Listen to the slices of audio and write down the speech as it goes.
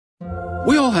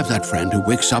We all have that friend who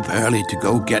wakes up early to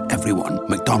go get everyone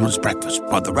McDonald's breakfast,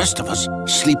 while the rest of us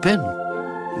sleep in.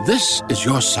 This is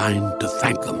your sign to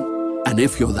thank them. And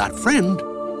if you're that friend,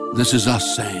 this is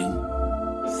us saying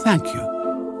thank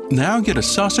you. Now get a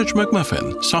sausage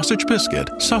McMuffin, sausage biscuit,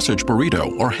 sausage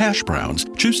burrito, or hash browns.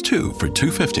 Choose 2 for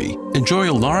 $2.50. Enjoy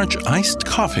a large iced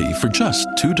coffee for just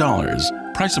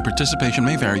 $2. Price and participation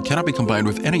may vary. Cannot be combined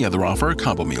with any other offer or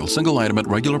combo meal. Single item at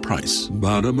regular price.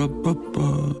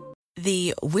 Ba-da-ba-ba-ba.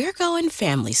 The We're Going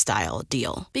Family Style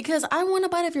deal. Because I want a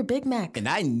bite of your Big Mac. And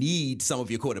I need some of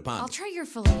your Quarter Pound. I'll try your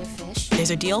filet of fish. There's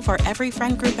a deal for every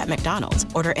friend group at McDonald's.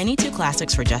 Order any 2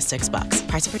 classics for just $6.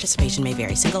 Price of participation may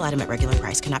vary. Single item at regular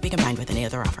price. Cannot be combined with any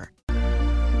other offer.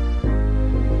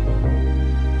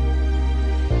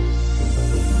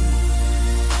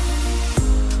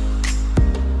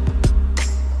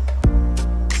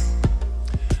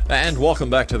 And welcome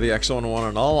back to the X-Zone One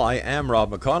and All. I am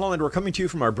Rob McConnell, and we're coming to you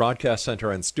from our broadcast center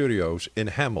and studios in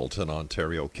Hamilton,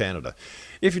 Ontario, Canada.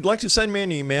 If you'd like to send me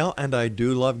an email, and I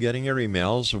do love getting your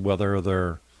emails, whether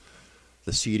they're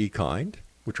the seedy kind,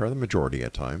 which are the majority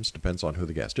at times, depends on who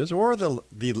the guest is, or the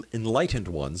enlightened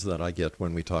ones that I get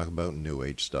when we talk about New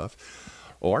Age stuff,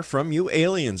 or from you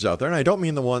aliens out there. And I don't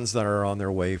mean the ones that are on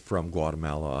their way from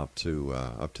Guatemala up to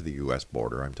the U.S.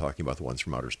 border. I'm talking about the ones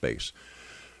from outer space.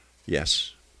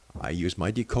 Yes, I use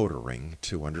my decoder ring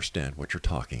to understand what you're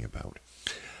talking about.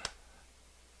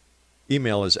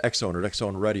 Email is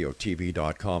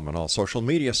xzone@xzoneradiotv.com, and all social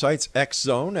media sites,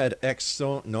 xzone at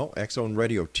xzone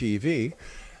radio TV.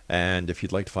 And if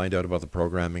you'd like to find out about the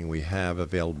programming we have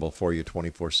available for you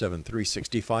 24/7,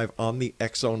 365 on the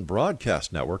X-Zone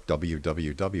Broadcast Network,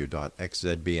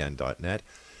 www.xzbn.net.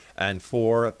 And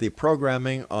for the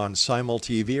programming on Simul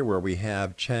TV, where we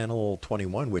have Channel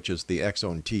 21, which is the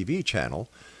X-Zone TV channel,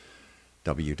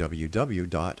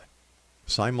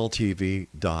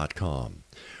 www.simultv.com.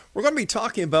 We're going to be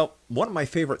talking about one of my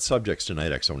favorite subjects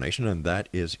tonight, X-Zone Nation, and that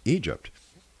is Egypt.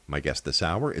 My guest this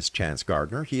hour is Chance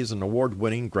Gardner. He is an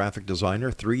award-winning graphic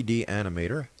designer, 3D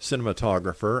animator,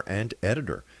 cinematographer, and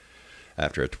editor.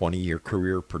 After a 20-year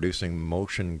career producing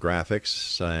motion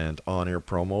graphics and on-air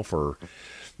promo for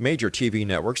major TV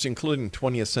networks, including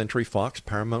 20th Century Fox,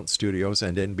 Paramount Studios,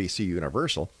 and NBC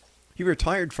Universal, he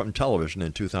retired from television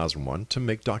in 2001 to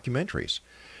make documentaries.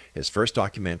 His first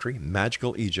documentary,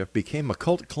 Magical Egypt, became a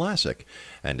cult classic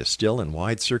and is still in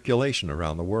wide circulation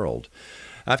around the world.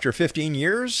 After 15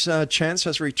 years, Chance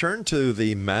has returned to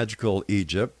the Magical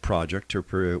Egypt project to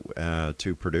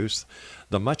produce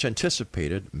the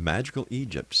much-anticipated Magical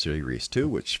Egypt Series 2,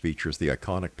 which features the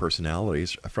iconic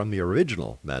personalities from the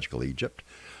original Magical Egypt,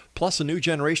 plus a new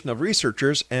generation of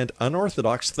researchers and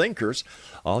unorthodox thinkers,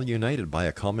 all united by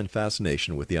a common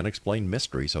fascination with the unexplained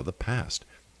mysteries of the past.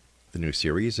 The new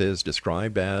series is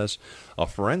described as a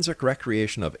forensic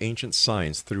recreation of ancient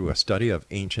science through a study of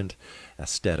ancient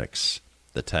aesthetics.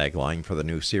 The tagline for the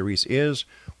new series is,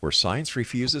 "Where science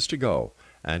refuses to go,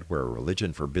 and where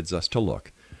religion forbids us to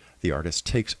look, the artist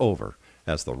takes over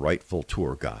as the rightful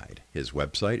tour guide." His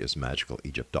website is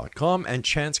magicalegypt.com. And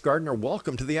Chance Gardner,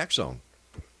 welcome to the X-Zone.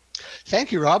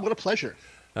 Thank you, Rob. What a pleasure.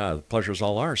 The pleasure's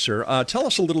all ours, sir. Tell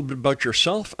us a little bit about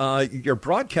yourself. Your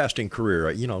broadcasting career,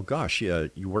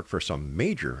 you work for some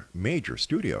major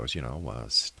studios,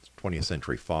 20th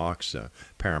Century Fox,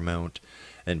 Paramount,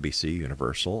 NBC,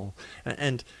 Universal,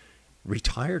 and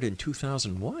retired in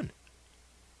 2001.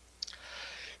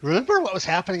 Remember what was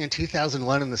happening in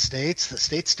 2001 in the States? The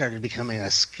States started becoming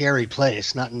a scary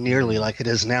place, not nearly like it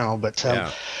is now, but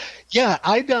yeah,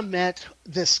 I'd met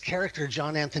this character,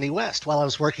 John Anthony West, while I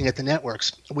was working at the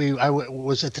networks. I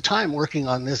was at the time working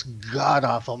on this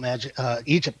god-awful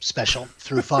Egypt special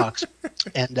through Fox,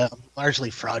 and largely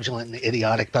fraudulent and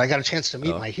idiotic. But I got a chance to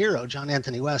meet my hero, John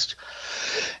Anthony West,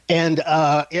 and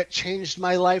it changed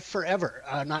my life forever.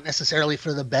 Not necessarily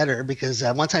for the better, because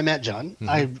once I met John,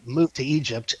 I moved to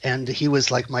Egypt, and he was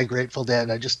like my Grateful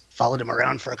Dead. I just followed him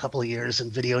around for a couple of years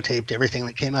and videotaped everything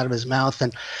that came out of his mouth.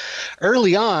 And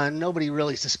early on, nobody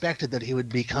really suspected that he would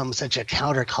become such a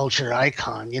counterculture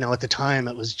icon. At the time,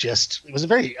 it was a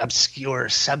very obscure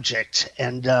subject.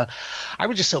 And I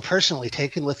was just so personally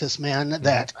taken with this man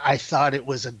that I thought it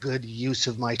was a good use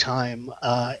of my time.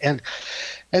 And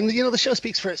the show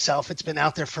speaks for itself. It's been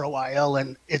out there for a while,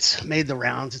 and it's made the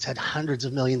rounds. It's had hundreds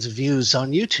of millions of views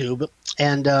on YouTube.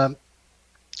 And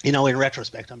in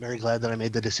retrospect, I'm very glad that I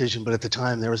made the decision. But at the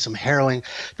time, there was some harrowing,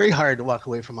 very hard to walk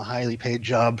away from a highly paid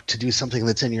job to do something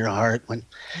that's in your heart when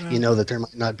you know that there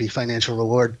might not be financial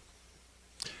reward.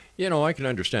 I can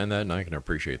understand that, and I can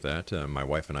appreciate that. My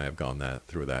wife and I have gone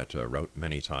through that route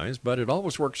many times, but it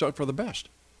always works out for the best.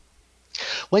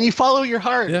 When you follow your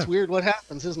heart, it's weird what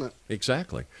happens, isn't it?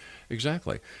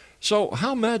 Exactly. So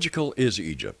how magical is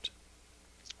Egypt?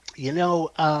 You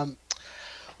know,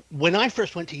 when I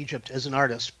first went to Egypt as an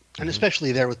artist, and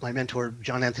especially there with my mentor,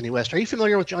 John Anthony West. Are you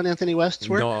familiar with John Anthony West's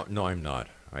work? No, I'm not.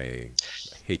 I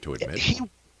hate to admit.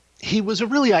 He was a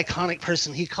really iconic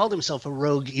person. He called himself a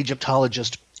rogue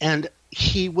Egyptologist, and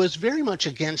he was very much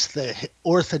against the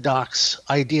orthodox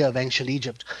idea of ancient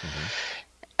Egypt.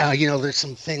 You know, there's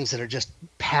some things that are just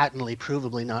patently,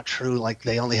 provably not true, like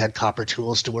they only had copper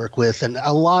tools to work with. And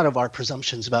a lot of our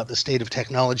presumptions about the state of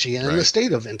technology and the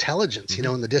state of intelligence, you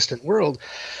know, in the distant world,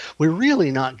 we're really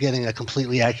not getting a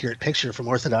completely accurate picture from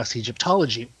Orthodox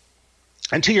Egyptology.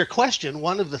 And to your question,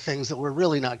 one of the things that we're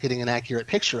really not getting an accurate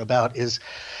picture about is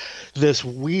this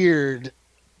weird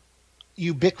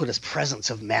ubiquitous presence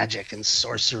of magic and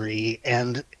sorcery,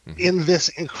 and in this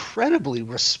incredibly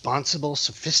responsible,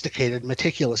 sophisticated,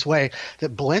 meticulous way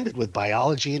that blended with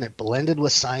biology and it blended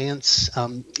with science.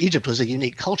 Egypt was a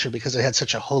unique culture because it had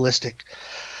such a holistic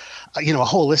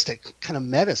kind of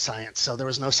meta science. So there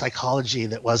was no psychology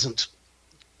that wasn't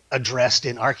addressed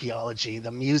in archaeology,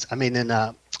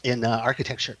 in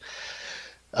architecture.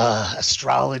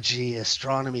 Astrology,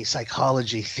 astronomy,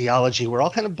 psychology, theology were all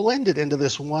kind of blended into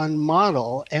this one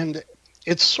model. And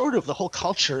it's sort of the whole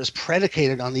culture is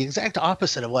predicated on the exact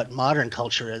opposite of what modern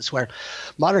culture is, where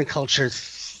modern culture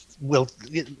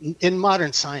in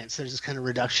modern science, there's this kind of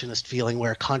reductionist feeling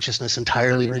where consciousness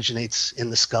entirely originates in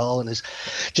the skull and is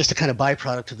just a kind of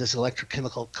byproduct of this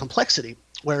electrochemical complexity.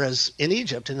 Whereas in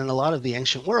Egypt and in a lot of the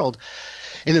ancient world,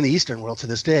 and in the Eastern world to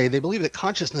this day, they believe that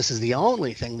consciousness is the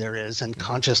only thing there is, and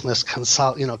consciousness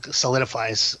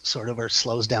solidifies sort of or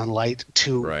slows down light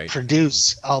to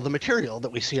produce all the material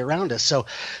that we see around us. So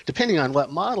depending on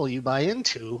what model you buy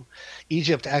into,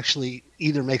 Egypt actually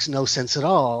either makes no sense at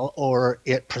all, or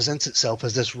it presents itself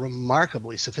as this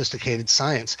remarkably sophisticated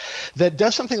science that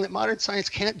does something that modern science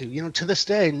can't do. You know, to this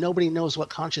day, nobody knows what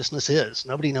consciousness is.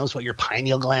 Nobody knows what your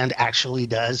pineal gland actually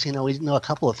does. You know, we know a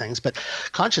couple of things, but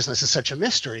consciousness is such a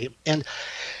mystery. And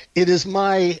it is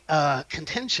my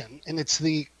contention, and it's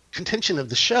the contention of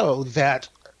the show, that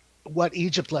what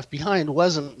Egypt left behind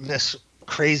wasn't this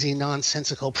crazy,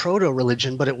 nonsensical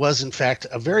proto-religion, but it was, in fact,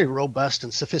 a very robust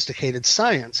and sophisticated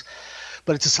science.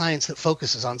 But it's a science that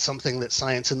focuses on something that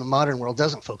science in the modern world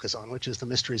doesn't focus on, which is the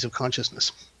mysteries of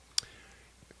consciousness.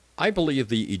 I believe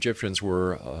the Egyptians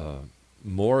were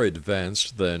more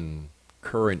advanced than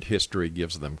current history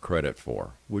gives them credit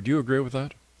for. Would you agree with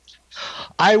that?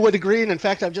 I would agree, and in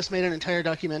fact, I've just made an entire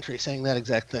documentary saying that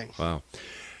exact thing. Wow.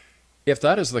 If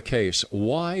that is the case,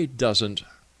 why doesn't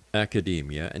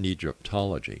academia and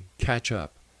Egyptology catch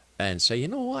up and say, you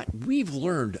know what, we've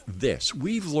learned this,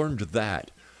 we've learned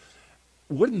that?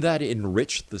 Wouldn't that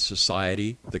enrich the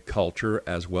society, the culture,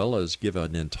 as well as give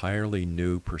an entirely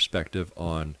new perspective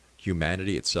on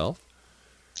humanity itself?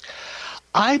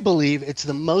 I believe it's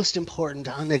the most important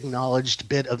unacknowledged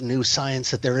bit of new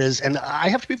science that there is. And I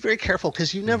have to be very careful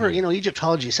because you never, you know,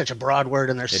 Egyptology is such a broad word,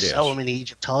 and there's so many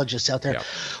Egyptologists out there. Yeah.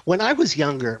 When I was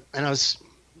younger and I was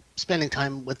spending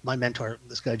time with my mentor,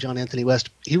 this guy, John Anthony West,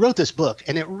 he wrote this book,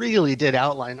 and it really did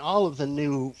outline all of the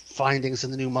new findings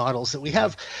and the new models that we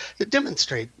have that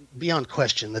demonstrate beyond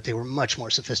question that they were much more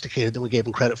sophisticated than we gave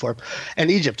them credit for. And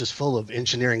Egypt is full of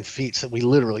engineering feats that we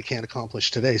literally can't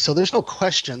accomplish today. So there's no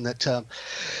question that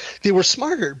they were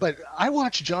smarter. But I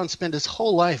watched John spend his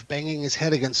whole life banging his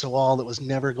head against a wall that was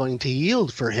never going to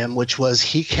yield for him, which was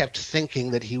he kept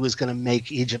thinking that he was going to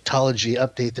make Egyptology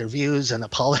update their views and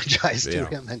apologize to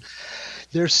him. And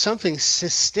there's something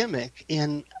systemic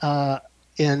in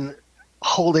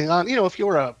holding on. You know, if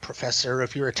you're a professor,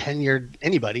 if you're a tenured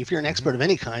anybody, if you're an expert of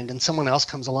any kind, and someone else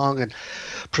comes along and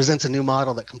presents a new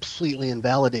model that completely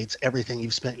invalidates everything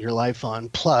you've spent your life on,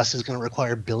 plus is going to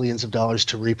require billions of dollars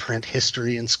to reprint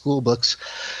history in school books,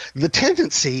 the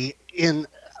tendency in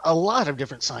a lot of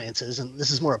different sciences, and this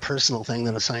is more a personal thing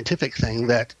than a scientific thing,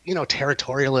 that, you know,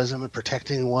 territorialism and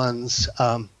protecting one's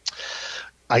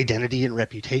identity and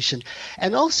reputation.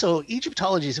 And also,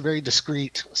 Egyptology is a very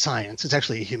discrete science. It's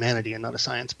actually a humanity and not a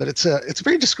science, but it's a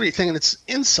very discrete thing, and it's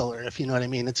insular, if you know what I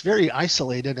mean. It's very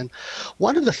isolated. And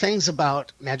one of the things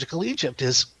about magical Egypt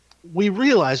is we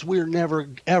realize we're never,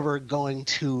 ever going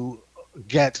to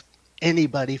get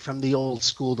anybody from the old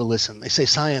school to listen. They say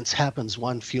science happens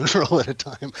one funeral at a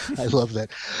time. I love that.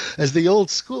 As the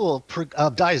old school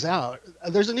dies out,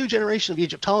 there's a new generation of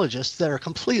Egyptologists that are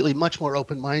completely much more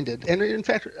open-minded. And in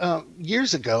fact,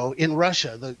 years ago in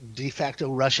Russia, the de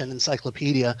facto Russian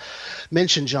encyclopedia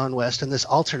mentioned John West and this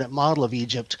alternate model of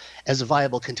Egypt as a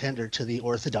viable contender to the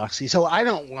orthodoxy. So I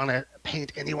don't want to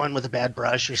paint anyone with a bad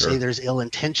brush or say there's ill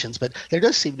intentions, but there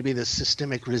does seem to be this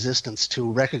systemic resistance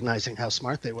to recognizing how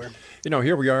smart they were. You know,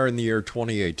 here we are in the year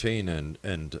 2018,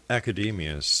 and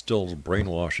academia is still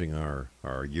brainwashing our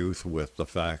youth with the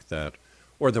fact that,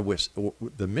 or the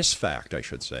misfact, I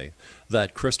should say,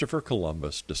 that Christopher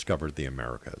Columbus discovered the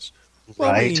Americas.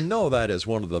 Well, we know that is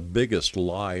one of the biggest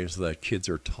lies that kids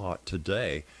are taught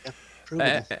today.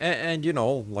 Yeah, and, you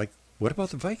know, like, what about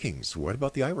the Vikings? What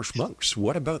about the Irish monks?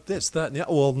 What about this, that, and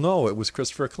that? Well, no, it was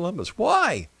Christopher Columbus.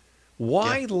 Why?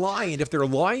 Why lie? And if they're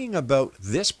lying about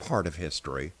this part of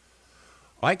history,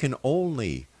 I can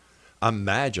only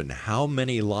imagine how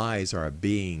many lies are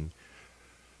being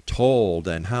told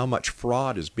and how much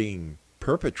fraud is being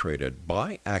perpetrated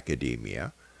by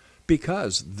academia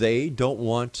because they don't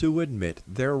want to admit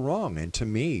they're wrong. And to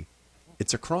me,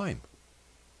 it's a crime.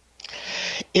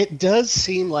 It does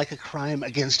seem like a crime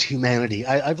against humanity.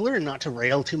 I've learned not to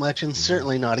rail too much and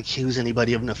certainly not accuse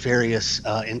anybody of nefarious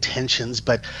intentions,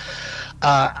 but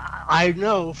I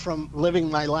know from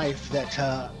living my life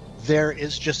that there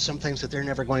is just some things that they're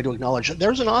never going to acknowledge.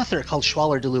 There's an author called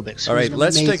Schwaller de Lubix. All right,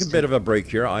 let's take a bit of a break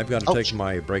here. I've got to take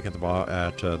my break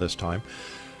at this time.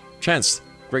 Chance,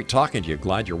 great talking to you.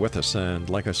 Glad you're with us. And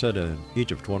like I said,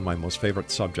 Egypt, one of my most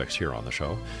favorite subjects here on the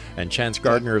show. And Chance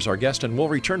Gardner is our guest, and we'll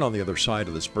return on the other side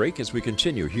of this break as we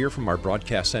continue here from our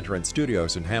broadcast center and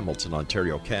studios in Hamilton,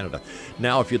 Ontario, Canada.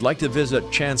 Now, if you'd like to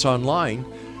visit Chance online,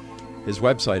 his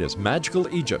website is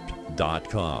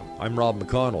magicalegypt.com. I'm Rob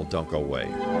McConnell. Don't go away.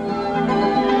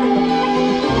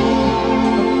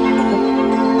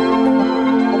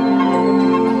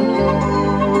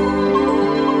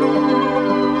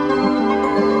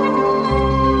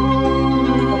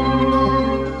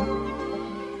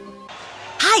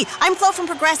 Hi, I'm Flo from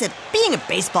Progressive. Being a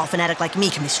baseball fanatic like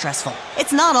me can be stressful.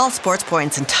 It's not all sports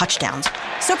points and touchdowns.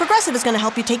 So Progressive is going to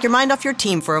help you take your mind off your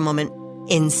team for a moment.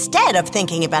 Instead of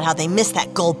thinking about how they missed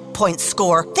that goal point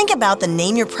score, think about the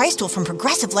Name Your Price tool from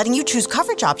Progressive, letting you choose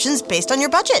coverage options based on your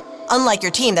budget, unlike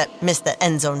your team that missed the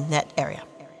end zone net area.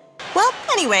 Well,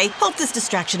 anyway, hope this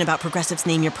distraction about Progressive's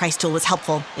Name Your Price tool was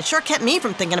helpful. It sure kept me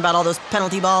from thinking about all those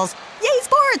penalty balls. Yay,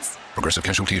 sports! Progressive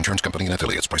Casualty Insurance Company and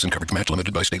Affiliates. Price and coverage match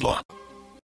limited by state law.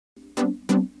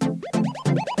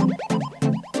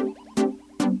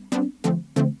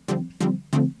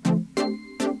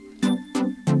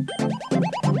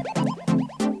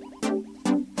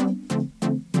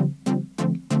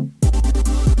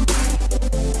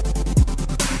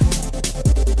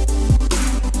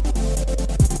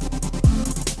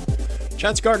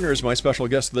 Chance Gardner is my special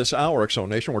guest this hour, XO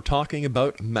Nation. We're talking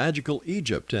about Magical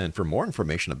Egypt. And for more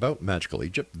information about Magical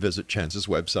Egypt, visit Chance's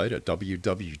website at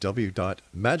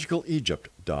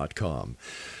www.magicalegypt.com.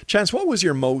 Chance, what was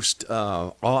your most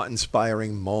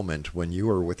awe-inspiring moment when you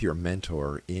were with your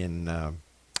mentor in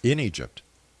Egypt?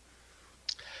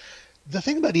 The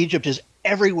thing about Egypt is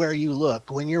everywhere you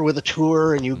look, when you're with a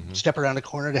tour and you step around a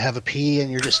corner to have a pee and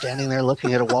you're just standing there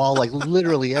looking at a wall, like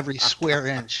literally every square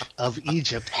inch of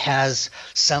Egypt has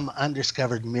some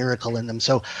undiscovered miracle in them.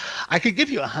 So I could give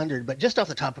you 100, but just off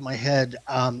the top of my head,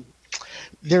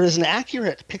 there is an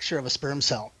accurate picture of a sperm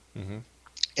cell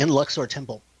in Luxor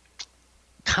Temple.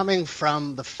 Coming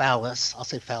from the phallus, I'll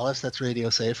say phallus, that's radio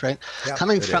safe, right?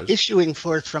 Yep, issuing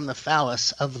forth from the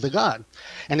phallus of the god.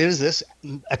 And it is this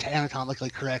anatomically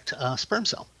correct sperm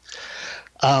cell.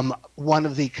 One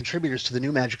of the contributors to the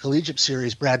new Magical Egypt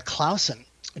series, Brad Clausen,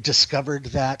 discovered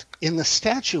that in the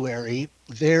statuary,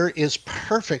 there is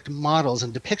perfect models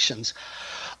and depictions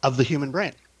of the human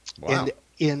brain. Wow.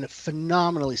 In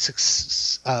phenomenally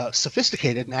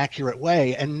sophisticated and accurate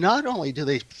way. And not only do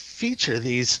they feature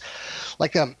these,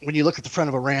 like when you look at the front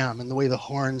of a ram and the way the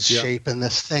horns shape and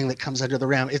this thing that comes under the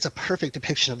ram, it's a perfect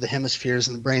depiction of the hemispheres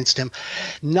and the brainstem.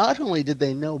 Not only did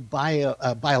they know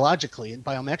biologically and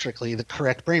biometrically the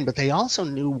correct brain, but they also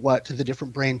knew what the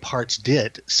different brain parts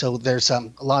did. So there's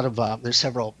a lot of, there's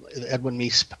several, Edwin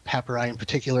Meese papyri in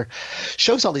particular,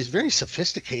 shows all these very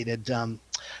sophisticated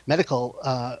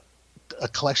medical a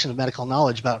collection of medical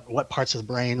knowledge about what parts of the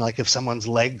brain, like if someone's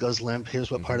leg goes limp, here's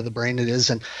what part of the brain it is.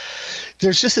 And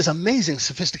there's just this amazing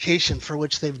sophistication for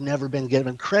which they've never been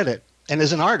given credit. And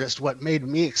as an artist, what made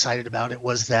me excited about it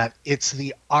was that it's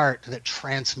the art that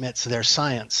transmits their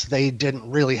science. They didn't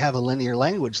really have a linear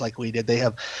language like we did. They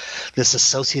have this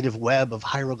associative web of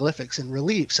hieroglyphics and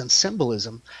reliefs and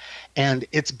symbolism. And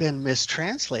it's been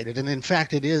mistranslated. And in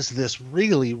fact, it is this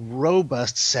really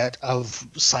robust set of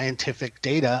scientific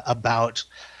data about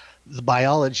the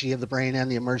biology of the brain and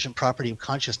the emergent property of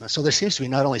consciousness. So there seems to be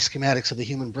not only schematics of the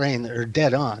human brain that are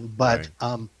dead on, but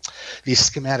these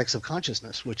schematics of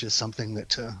consciousness, which is something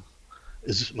that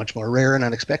is much more rare and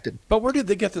unexpected. But where did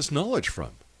they get this knowledge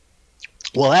from?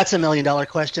 Well, that's $1 million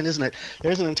question, isn't it?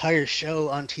 There's an entire show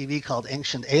on TV called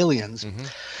Ancient Aliens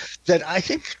that I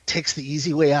think takes the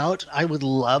easy way out. I would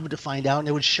love to find out, and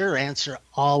it would sure answer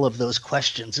all of those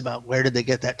questions about where did they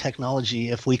get that technology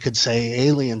if we could say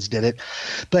aliens did it.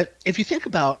 But if you think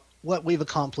about what we've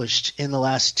accomplished in the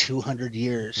last 200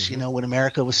 years, you know, when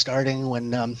America was starting,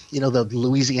 when, you know, the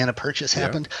Louisiana Purchase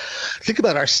happened, think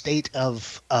about our state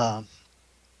of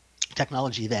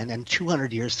technology then, and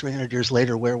 200 years, 300 years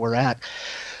later, where we're at.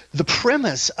 The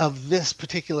premise of this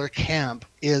particular camp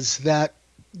is that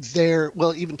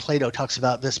well, even Plato talks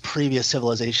about this previous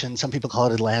civilization. Some people call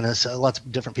it Atlantis. Lots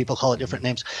of different people call it different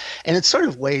names. And it's sort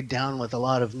of weighed down with a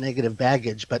lot of negative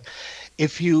baggage. But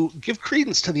if you give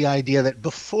credence to the idea that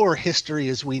before history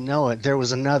as we know it, there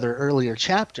was another earlier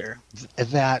chapter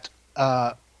that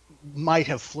might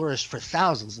have flourished for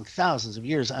thousands and thousands of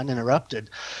years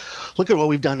uninterrupted. Look at what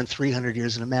we've done in 300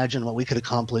 years and imagine what we could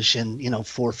accomplish in,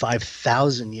 4,000 or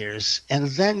 5,000 years. And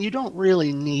then you don't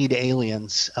really need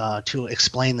aliens to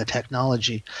explain the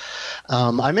technology.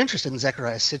 I'm interested in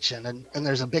Zecharia Sitchin, and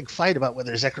there's a big fight about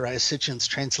whether Zecharia Sitchin's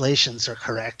translations are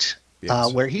correct.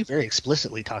 Yes. Where he very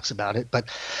explicitly talks about it. But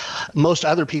most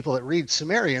other people that read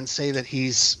Sumerian say that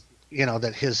he's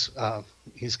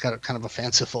got a kind of a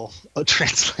fanciful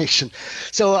translation.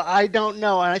 So I don't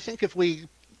know. And I think if we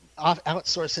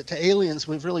outsource it to aliens,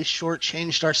 we've really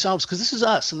shortchanged ourselves, because this is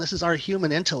us and this is our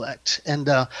human intellect. And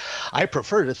I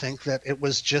prefer to think that it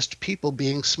was just people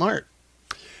being smart.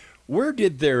 Where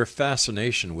did their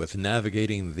fascination with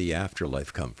navigating the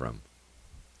afterlife come from?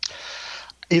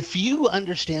 If you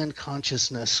understand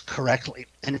consciousness correctly,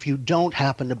 and if you don't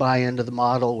happen to buy into the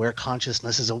model where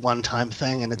consciousness is a one-time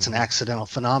thing and it's an accidental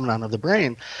phenomenon of the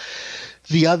brain,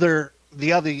 the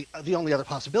only other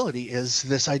possibility is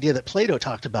this idea that Plato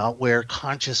talked about, where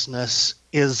consciousness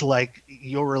is like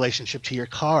your relationship to your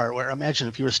car, where imagine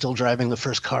if you were still driving the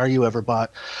first car you ever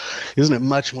bought. Isn't it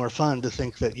much more fun to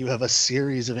think that you have a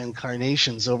series of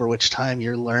incarnations over which time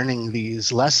you're learning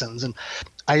these lessons? And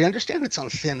I understand it's on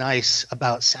thin ice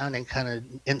about sounding kind of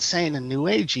insane and new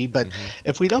agey, but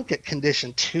if we don't get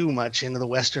conditioned too much into the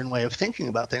Western way of thinking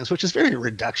about things, which is very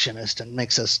reductionist and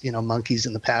makes us, monkeys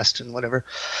in the past and whatever,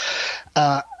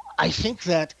 I think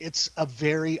that it's a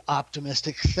very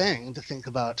optimistic thing to think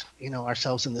about,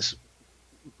 ourselves in this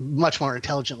much more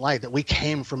intelligent light, that we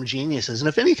came from geniuses. And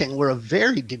if anything, we're a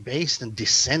very debased and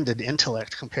descended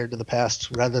intellect compared to the past,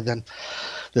 rather than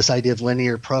this idea of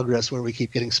linear progress where we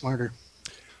keep getting smarter.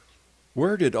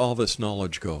 Where did all this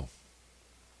knowledge go?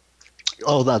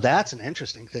 Oh, now that's an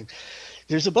interesting thing.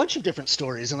 There's a bunch of different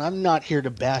stories, and I'm not here to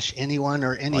bash anyone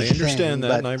or anything. I understand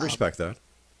that, and I respect that.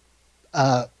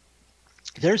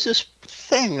 There's this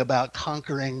thing about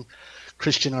conquering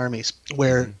Christian armies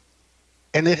where,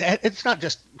 and it's not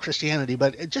just Christianity,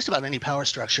 but just about any power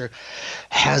structure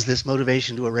has this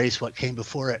motivation to erase what came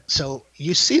before it. So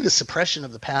you see the suppression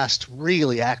of the past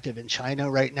really active in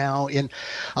China right now, in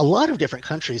a lot of different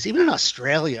countries, even in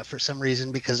Australia for some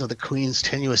reason, because of the Queen's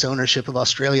tenuous ownership of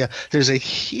Australia. There's a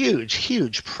huge,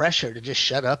 huge pressure to just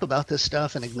shut up about this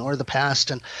stuff and ignore the past.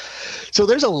 And so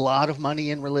there's a lot of money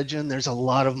in religion. There's a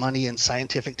lot of money in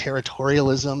scientific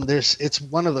territorialism. It's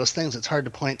one of those things that's hard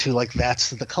to point to like that's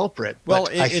the culprit. Well,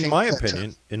 in my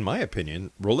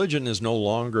opinion, religion is no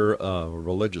longer a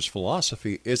religious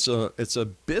philosophy. It's a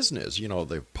business.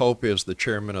 The Pope is the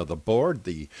chairman of the board.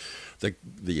 The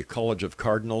College of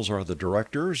Cardinals are the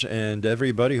directors, and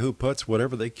everybody who puts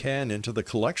whatever they can into the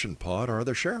collection pot are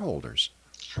the shareholders.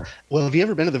 Well, have you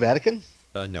ever been to the Vatican?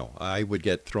 No, I would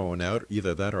get thrown out.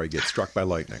 Either that or I get struck by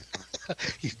lightning.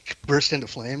 You burst into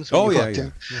flames. Oh,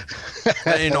 yeah.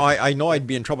 I know I'd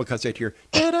be in trouble because I'd hear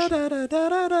da da da da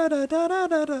da da da da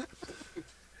da da.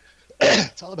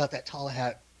 It's all about that tall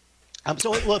hat.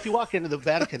 Well, if you walk into the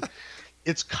Vatican,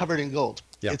 it's covered in gold.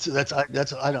 Yeah.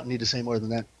 I don't need to say more than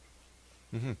that.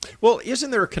 Mm-hmm. Well,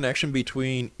 isn't there a connection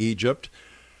between Egypt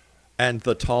and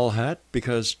the tall hat?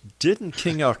 Because didn't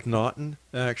King Akhenaten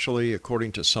actually,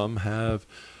 according to some, have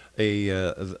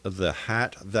the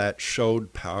hat that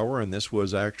showed power? And this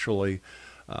was actually,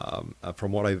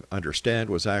 from what I understand,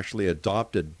 was actually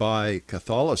adopted by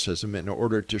Catholicism in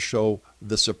order to show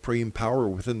the supreme power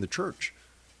within the church.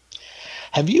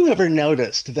 Have you ever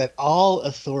noticed that all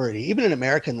authority, even in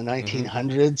America in the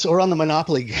 1900s or on the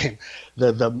Monopoly game,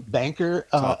 the banker,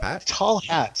 tall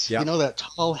hats, yep. You know, that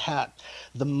tall hat,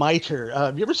 the mitre.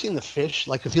 Have you ever seen the fish?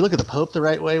 Like if you look at the Pope the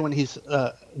right way when he's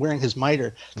wearing his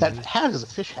mitre, that hat is a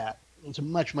fish hat. It's a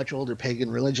much, much older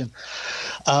pagan religion.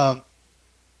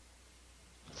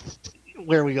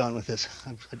 Where are we going with this?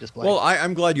 I just blanked. Well,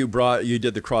 I'm glad you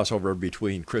did the crossover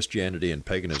between Christianity and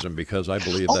paganism, because I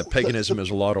believe that paganism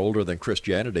is a lot older than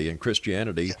Christianity, and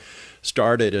Christianity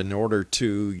started in order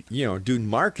to, do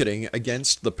marketing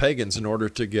against the pagans in order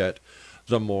to get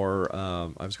the more,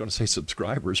 I was going to say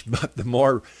subscribers, but the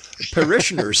more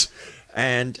parishioners.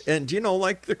 And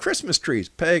like the Christmas trees,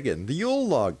 pagan. The Yule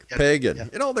log, pagan.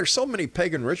 Yeah. There's so many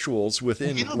pagan rituals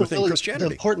within Christianity.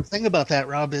 The important thing about that,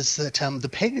 Rob, is that the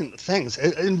pagan things,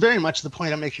 and very much the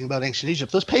point I'm making about ancient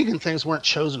Egypt, those pagan things weren't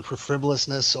chosen for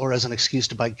frivolousness or as an excuse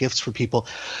to buy gifts for people.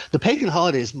 The pagan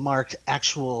holidays marked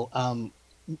actual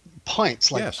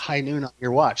points, like high noon on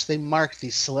your watch. They marked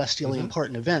these celestially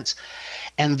important events.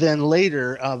 And then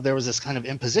later, there was this kind of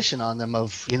imposition on them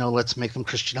of, let's make them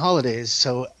Christian holidays.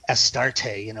 So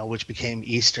Astarte, which became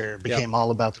Easter, became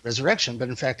all about the resurrection. But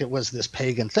in fact, it was this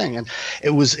pagan thing. And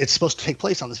it's supposed to take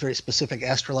place on this very specific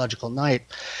astrological night.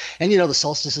 And, the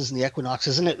solstices and the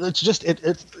equinoxes. And it speaks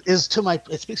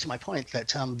to my point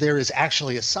that there is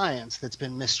actually a science that's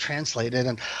been mistranslated.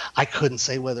 And I couldn't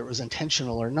say whether it was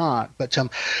intentional or not. But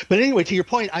anyway, to your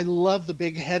point, I love the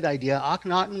big head idea.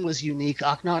 Akhenaten was unique.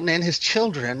 Akhenaten and his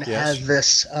children had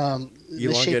this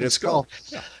elongated skull.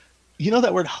 Yeah. You know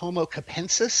that word Homo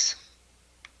capensis?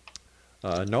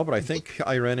 No, but I think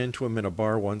I ran into him in a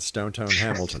bar once downtown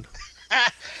Hamilton.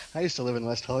 I used to live in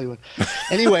West Hollywood.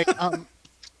 Anyway,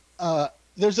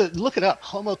 look it up,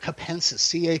 Homo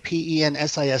capensis,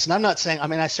 Capensis. And I'm not saying,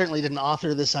 I certainly didn't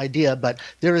author this idea, but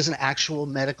there is an actual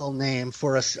medical name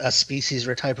for a species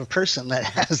or a type of person that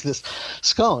has this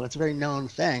skull. And it's a very known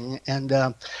thing. And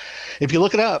if you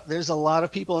look it up, there's a lot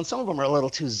of people, and some of them are a little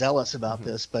too zealous about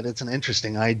this, but it's an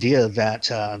interesting idea that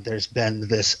there's been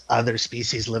this other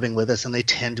species living with us, and they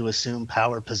tend to assume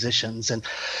power positions. And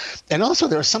also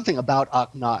there was something about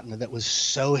Akhenaten that was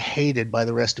so hated by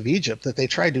the rest of Egypt that they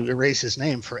tried to erase his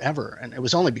name forever, and it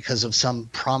was only because of some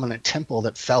prominent temple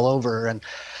that fell over. And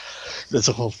there's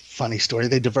a whole funny story.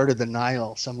 They diverted the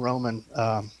Nile. Some Roman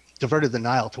diverted the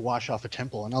Nile to wash off a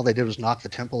temple, and all they did was knock the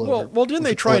temple over. Well, didn't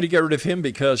they try to get rid of him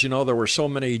because there were so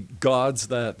many gods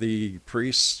that the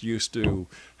priests used to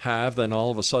have? Then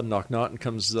all of a sudden Akhenaten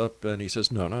comes up and he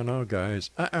says, no, guys,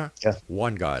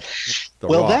 one god.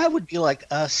 That would be like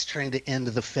us trying to end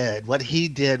the Fed. What he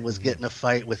did was get in a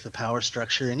fight with the power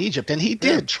structure in Egypt, and he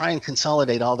did try and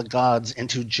consolidate all the gods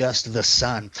into just the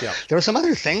sun. Yeah. There were some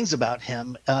other things about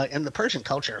him. In the Persian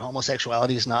culture,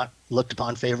 homosexuality is not looked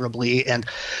upon favorably, and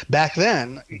back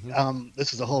then,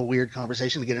 this is a whole weird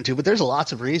conversation to get into, but there's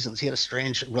lots of reasons. He had a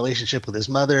strange relationship with his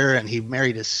mother, and he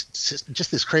married his sister,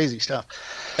 just this crazy stuff.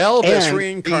 Elvis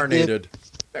reincarnated.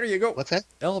 There you go. What's that?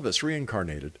 Elvis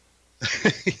reincarnated.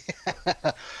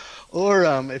 Yeah. Or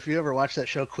if you ever watch that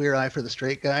show Queer Eye for the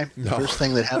Straight Guy, the first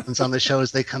thing that happens on the show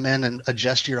is they come in and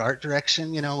adjust your art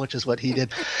direction, which is what he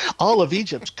did. All of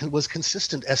Egypt was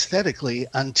consistent aesthetically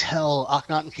until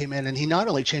Akhenaten came in, and he not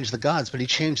only changed the gods, but he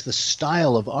changed the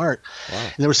style of art. Wow.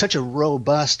 And there was such a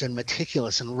robust and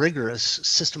meticulous and rigorous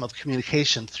system of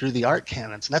communication through the art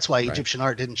canons. And that's why Egyptian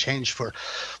art didn't change for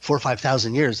 4,000 or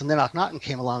 5,000 years. And then Akhenaten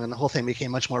came along, and the whole thing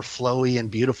became much more flowy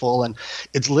and beautiful. And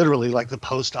it's literally like the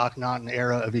post-Akhenaten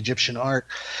era of Egyptian art.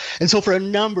 And so for a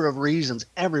number of reasons,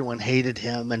 everyone hated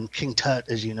him, and King Tut,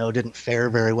 as you know, didn't fare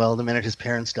very well. The minute his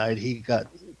parents died, he got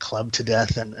clubbed to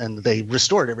death, and they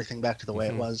restored everything back to the way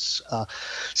it was.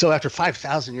 So after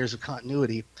 5,000 years of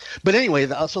continuity. But anyway,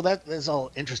 so that is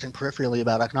all interesting peripherally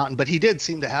about Akhenaten, but he did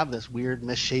seem to have this weird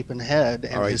misshapen head,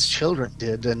 and his children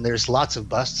did, and there's lots of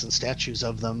busts and statues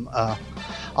of them.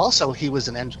 Also, he was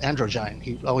an androgyne.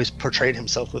 He always portrayed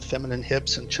himself with feminine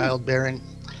hips and childbearing.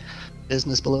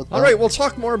 Business below. All right, we'll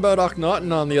talk more about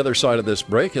Akhenaten on the other side of this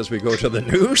break as we go to the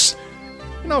news.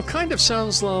 Kind of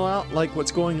sounds a lot like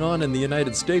what's going on in the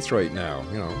United States right now.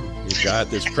 You've got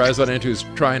this president who's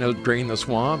trying to drain the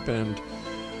swamp,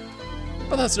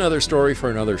 but that's another story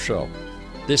for another show.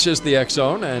 This is the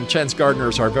X-Zone, and Chance Gardner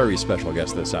is our very special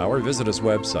guest this hour. Visit his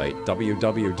website,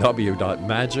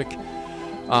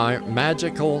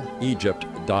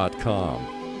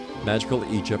 www.magicalegypt.com.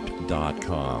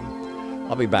 Magicalegypt.com.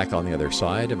 I'll be back on the other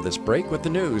side of this break with the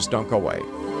news. Don't go away.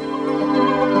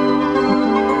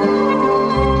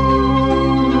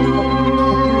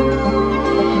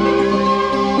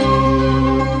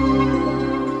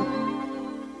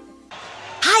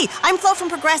 Hi, I'm Flo from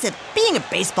Progressive, being a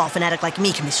baseball fanatic like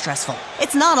me can be stressful.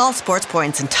 It's not all sports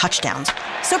points and touchdowns.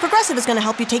 So Progressive is going to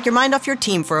help you take your mind off your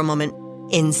team for a moment.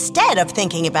 Instead of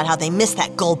thinking about how they missed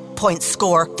that goal point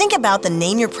score, think about the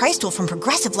Name Your Price tool from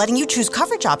Progressive, letting you choose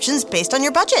coverage options based on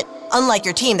your budget, unlike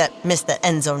your team that missed the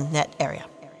end zone net area.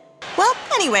 Well,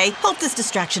 anyway, hope this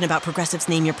distraction about Progressive's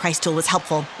Name Your Price tool was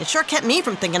helpful. It sure kept me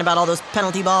from thinking about all those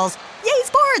penalty balls. Yay,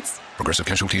 sports! Progressive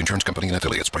Casualty Insurance Company and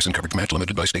Affiliates. Price and coverage match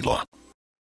limited by state law.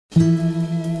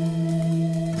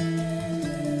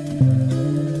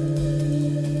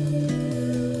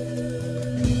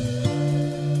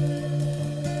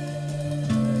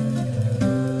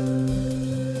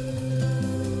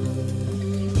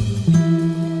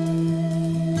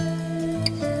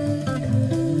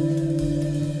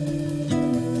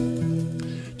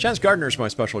 Chance Gardner is my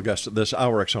special guest at this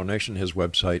hour, Exonation. His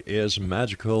website is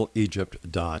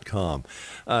magicalegypt.com.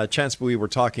 Chance, we were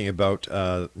talking about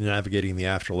navigating the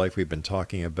afterlife. We've been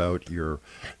talking about your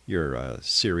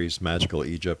series, Magical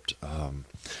Egypt.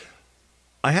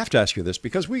 I have to ask you this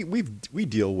because we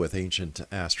deal with ancient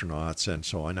astronauts and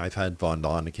so on. I've had Von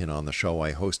Däniken on the show.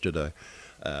 I hosted a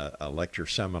lecture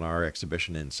seminar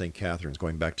exhibition in St. Catharines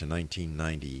going back to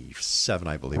 1997,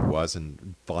 I believe it was,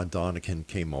 and Von Däniken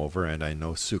came over, and I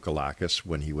know Tsoukalakis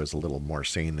when he was a little more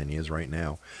sane than he is right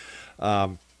now.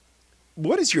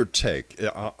 What is your take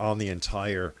on the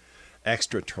entire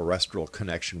extraterrestrial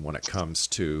connection when it comes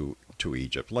to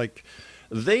Egypt? Like,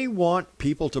 they want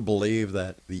people to believe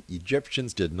that the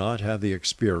Egyptians did not have the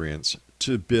experience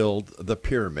to build the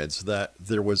pyramids, that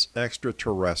there was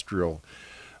extraterrestrial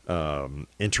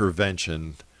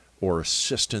intervention or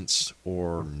assistance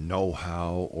or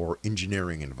know-how or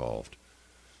engineering involved.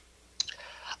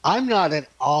 I'm not at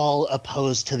all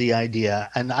opposed to the idea.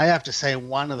 And I have to say,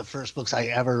 one of the first books I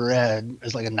ever read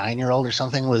as like a 9-year-old or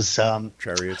something was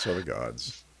Chariots of the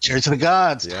Gods. Chariots of the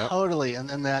Gods, yep. Totally. And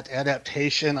then that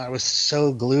adaptation, I was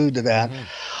so glued to that.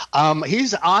 Mm-hmm.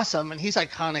 He's awesome and he's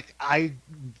iconic. I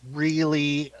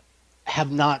really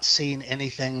have not seen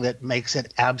anything that makes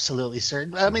it absolutely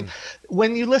certain. I mean,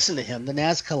 when you listen to him, the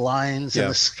Nazca lines and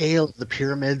the scale of the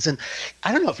pyramids, and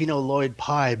I don't know if you know Lloyd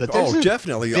Pye, but there's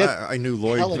definitely. I knew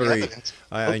Lloyd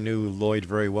I knew Lloyd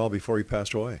very well before he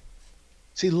passed away.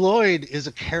 See, Lloyd is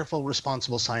a careful,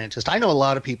 responsible scientist. I know a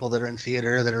lot of people that are in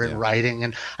theater, that are in writing,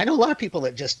 and I know a lot of people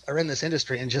that just are in this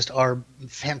industry and just are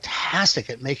fantastic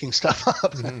at making stuff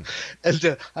up. Mm-hmm.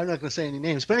 And I'm not going to say any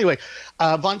names, but anyway,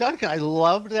 Von Däniken, I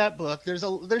loved that book.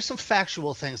 There's some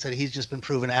factual things that he's just been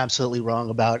proven absolutely wrong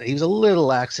about. He was a little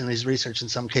lax in his research in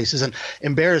some cases, and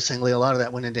embarrassingly, a lot of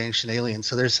that went into Ancient Aliens.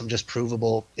 So there's some just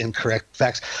provable incorrect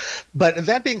facts. But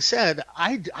that being said,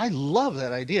 I love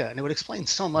that idea, and it would explain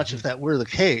so much if that were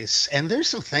the case. And there's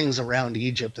some things around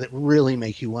Egypt that really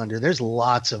make you wonder. There's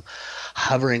lots of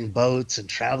hovering boats and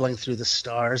traveling through the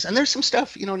stars, and there's some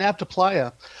stuff, Nabta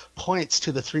Playa points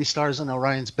to the 3 stars on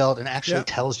Orion's belt and actually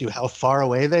tells you how far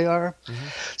away they are.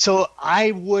 So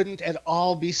I wouldn't at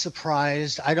all be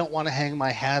surprised. I don't want to hang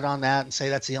my hat on that and say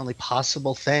that's the only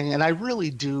possible thing, and I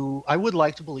would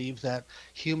like to believe that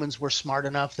humans were smart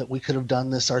enough that we could have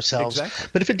done this ourselves. Exactly.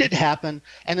 But if it did happen,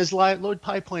 and as Lloyd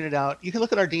Pye pointed out, you can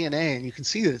look at our DNA and you can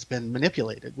see that it's been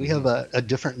manipulated. We have a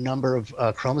different number of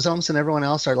chromosomes than everyone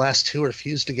else. Our last 2 are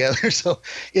fused together. So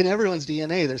in everyone's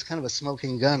DNA, there's kind of a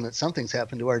smoking gun that something's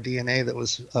happened to our DNA that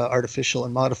was artificial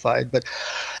and modified. But,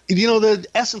 the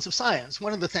essence of science,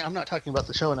 one of the things, I'm not talking about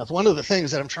the show enough, one of the things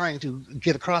that I'm trying to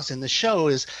get across in the show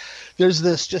is there's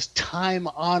this just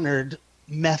time-honored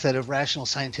method of rational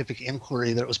scientific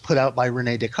inquiry that was put out by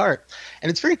René Descartes. And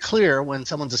it's very clear when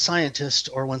someone's a scientist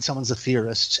or when someone's a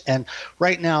theorist. And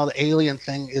right now, the alien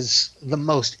thing is the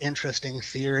most interesting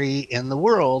theory in the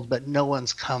world, but no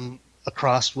one's come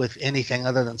across with anything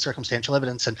other than circumstantial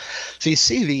evidence. And so you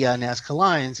see the Nazca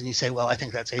lines and you say, well, I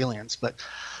think that's aliens. But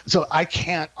so I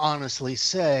can't honestly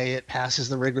say it passes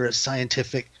the rigorous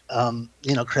scientific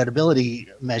credibility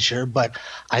measure, but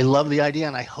I love the idea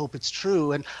and I hope it's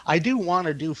true. And I do want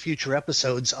to do future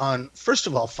episodes on, first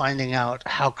of all, finding out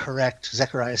how correct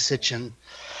Zecharia Sitchin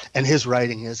and his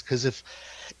writing is, because if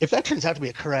that turns out to be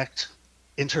a correct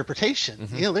interpretation,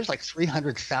 there's like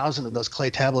 300,000 of those clay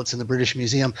tablets in the British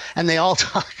Museum, and they all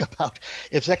talk about,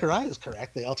 if Zecharia is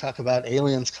correct, they all talk about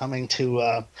aliens coming to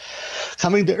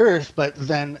Earth, but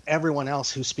then everyone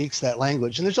else who speaks that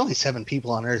language, and there's only 7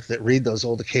 people on Earth that read those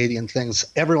old Akkadian things,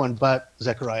 everyone but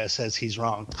Zecharia says he's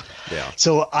wrong. Yeah.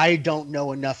 So I don't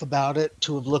know enough about it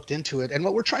to have looked into it, and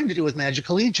what we're trying to do with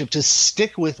Magical Egypt is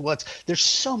stick with there's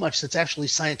so much that's actually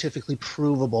scientifically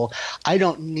provable. I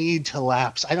don't need to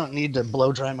lapse. I don't need to blow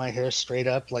blow dry my hair straight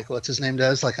up, like what's his name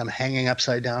does, like I'm hanging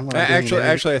upside down. When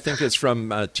Actually, I think it's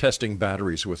from testing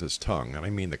batteries with his tongue, and I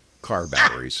mean the car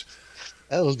batteries.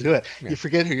 That'll do it. Yeah. You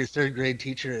forget who your third grade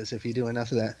teacher is if you do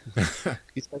enough of that.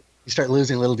 You start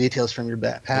losing little details from your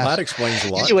past. Well, that explains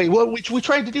a lot. Anyway, what we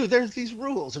tried to do, there's these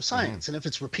rules of science, and if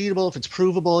it's repeatable, if it's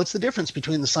provable, it's the difference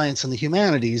between the science and the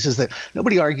humanities is that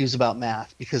nobody argues about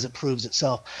math because it proves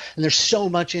itself. And there's so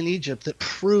much in Egypt that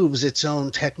proves its own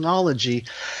technology.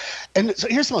 And so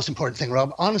here's the most important thing,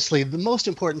 Rob. Honestly, the most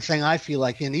important thing I feel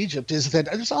like in Egypt is that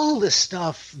there's all this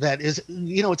stuff that is,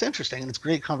 it's interesting and it's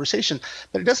great conversation,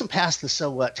 but it doesn't pass the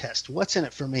so what test. What's in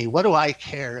it for me? What do I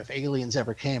care if aliens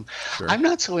ever came? Sure. I'm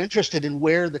not so interested in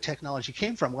where the technology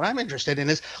came from. What I'm interested in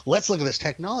is let's look at this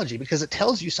technology because it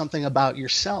tells you something about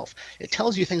yourself. It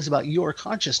tells you things about your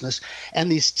consciousness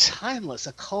and these timeless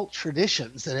occult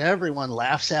traditions that everyone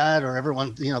laughs at or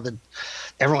everyone, that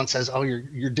everyone says, oh,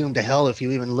 you're doomed to hell if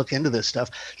you even look into this stuff.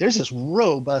 There's this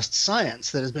robust science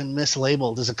that has been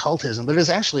mislabeled as occultism, but it is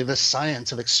actually the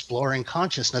science of exploring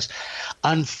consciousness,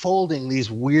 unfolding these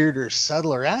weirder,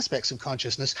 subtler aspects of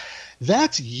consciousness.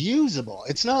 That's usable.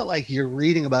 It's not like you're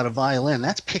reading about a violin.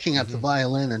 That's picking up the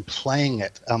violin and playing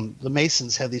it. The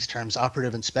Masons have these terms,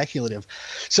 operative and speculative.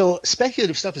 So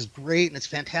speculative stuff is great and it's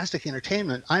fantastic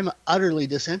entertainment. I'm utterly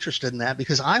disinterested in that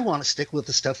because I want to stick with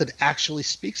the stuff that actually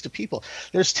speaks to people.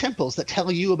 There's temples that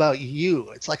tell you about you.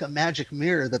 It's like a magic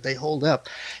mirror that they hold up,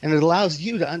 and it allows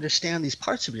you to understand these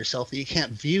parts of yourself that you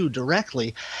can't view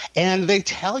directly. And they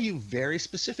tell you very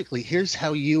specifically, here's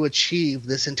how you achieve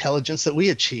this intelligence that we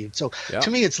achieved. So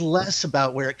to me, it's less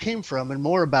about where it came from and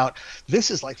more about this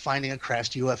is like finding a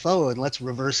crashed UFO and let's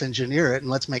reverse engineer it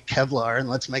and let's make Kevlar and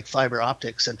let's make fiber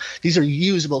optics. And these are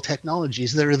usable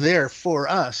technologies that are there for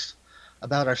us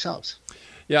about ourselves.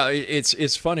 Yeah,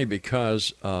 it's funny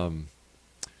because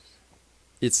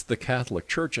it's the Catholic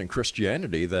Church and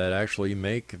Christianity that actually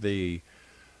make the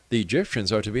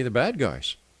Egyptians out to be the bad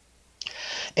guys.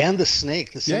 And the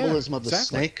snake, the symbolism of the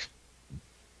snake.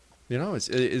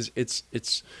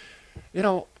 It's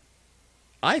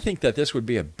I think that this would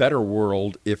be a better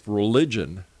world if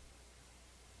religion,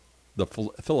 the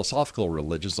philosophical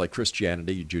religions like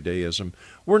Christianity, Judaism,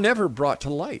 were never brought to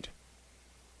light.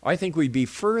 I think we'd be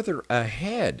further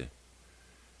ahead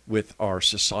with our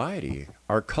society,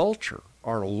 our culture,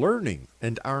 our learning,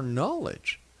 and our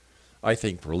knowledge. I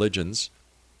think religions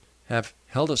have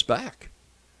held us back.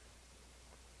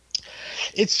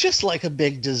 It's just like a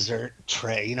big dessert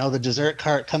tray. The dessert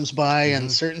cart comes by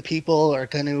and certain people are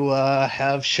going to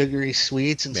have sugary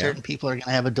sweets and certain people are going to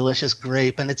have a delicious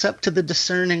grape. And it's up to the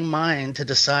discerning mind to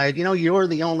decide, you're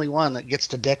the only one that gets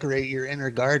to decorate your inner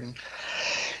garden.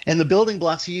 And the building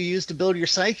blocks you use to build your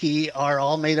psyche are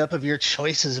all made up of your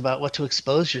choices about what to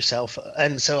expose yourself.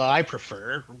 And so I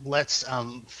prefer, let's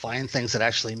find things that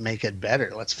actually make it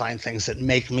better. Let's find things that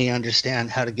make me understand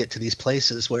how to get to these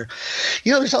places where,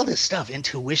 there's all this stuff,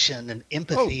 intuition and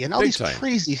empathy and all these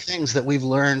crazy things that we've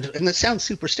learned. And it sounds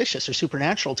superstitious or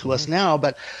supernatural to us now,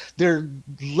 but they're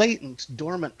latent,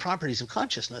 dormant properties of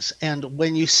consciousness. And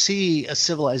when you see a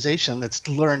civilization that's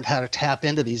learned how to tap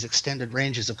into these extended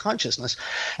ranges of consciousness,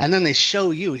 and then they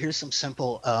show you, here's some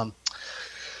simple,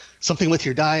 something with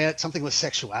your diet, something with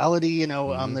sexuality,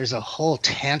 there's a whole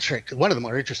tantric, one of the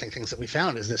more interesting things that we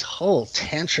found is this whole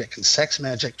tantric and sex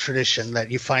magic tradition that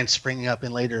you find springing up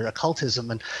in later occultism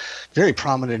and very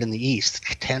prominent in the East,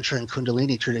 Tantra and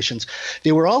Kundalini traditions.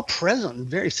 They were all present and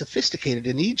very sophisticated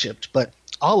in Egypt, but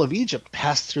all of Egypt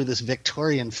passed through this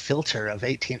Victorian filter of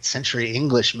 18th century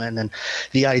Englishmen, and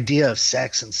the idea of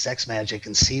sex and sex magic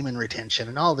and semen retention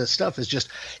and all this stuff is just,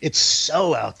 it's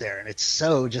so out there and it's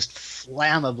so just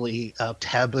flammably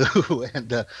taboo.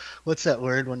 And what's that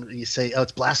word when you say,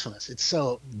 it's blasphemous. It's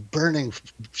so burning,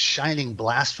 shining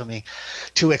blasphemy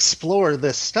to explore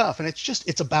this stuff. And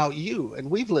it's about you. And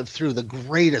we've lived through the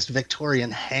greatest Victorian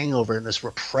hangover and this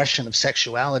repression of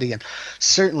sexuality. And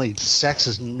certainly sex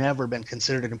has never been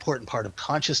considered an important part of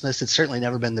consciousness. It's certainly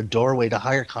never been the doorway to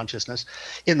higher consciousness.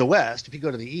 In the West, if you go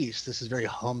to the East, this is very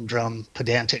humdrum,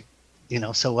 pedantic,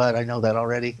 so what? I know that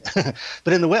already.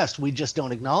 But in the West, we just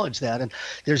don't acknowledge that. And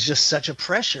there's just such a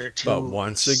pressure to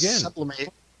sublimate.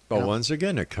 But once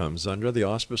again, it comes under the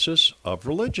auspices of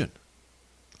religion.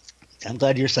 I'm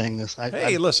glad you're saying this.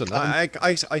 Listen,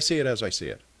 I see it as I see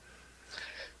it.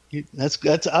 That's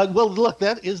well, look,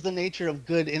 that is the nature of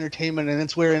good entertainment, and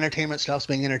it's where entertainment stops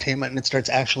being entertainment and it starts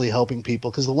actually helping people.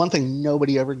 Because the one thing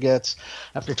nobody ever gets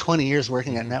after 20 years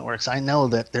working at networks, I know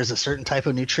that there's a certain type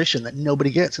of nutrition that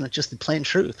nobody gets, and it's just the plain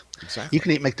truth. Exactly. You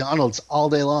can eat McDonald's all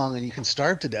day long and you can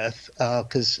starve to death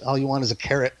because all you want is a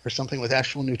carrot or something with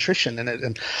actual nutrition in it.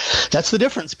 And that's the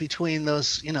difference between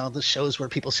those, the shows where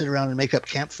people sit around and make up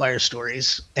campfire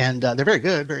stories, and they're very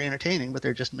good, very entertaining, but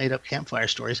they're just made up campfire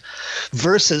stories,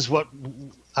 versus what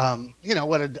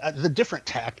the different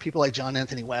tack, people like John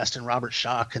Anthony West and Robert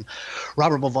Schoch and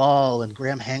Robert Bauval and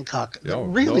Graham Hancock,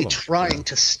 really trying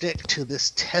to stick to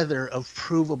this tether of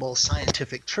provable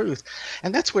scientific truth.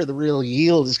 And that's where the real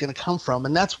yield is going to come from.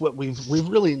 And that's what we've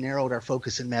really narrowed our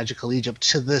focus in Magical Egypt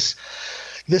to this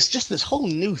whole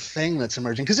new thing that's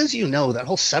emerging. Because as you know, that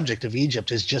whole subject of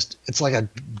Egypt is it's like a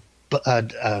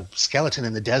skeleton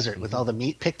in the desert with all the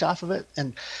meat picked off of it.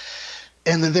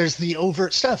 And then there's the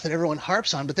overt stuff that everyone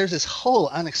harps on, but there's this whole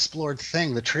unexplored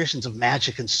thing, the traditions of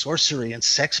magic and sorcery and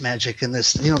sex magic, and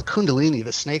this, Kundalini,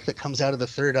 the snake that comes out of the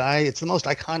third eye. It's the most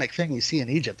iconic thing you see in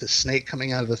Egypt, this snake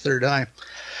coming out of the third eye.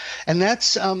 And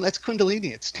that's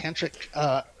Kundalini. It's tantric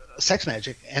sex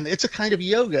magic, and it's a kind of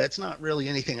yoga. It's not really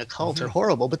anything occult or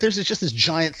horrible, but there's just this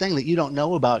giant thing that you don't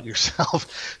know about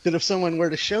yourself that if someone were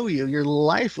to show you, your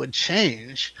life would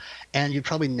change, and you'd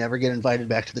probably never get invited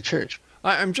back to the church.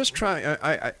 I'm just trying.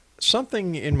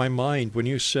 Something in my mind when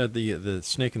you said the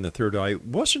snake in the third eye.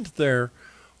 Wasn't there,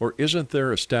 or isn't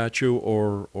there a statue,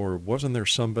 or wasn't there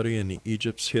somebody in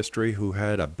Egypt's history who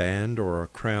had a band or a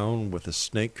crown with a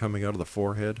snake coming out of the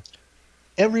forehead?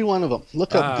 Every one of them.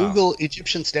 Look up, Google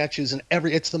Egyptian statues, and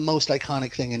it's the most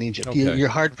iconic thing in Egypt. Okay. You're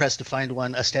hard-pressed to find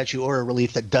a statue or a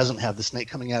relief that doesn't have the snake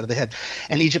coming out of the head.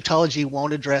 And Egyptology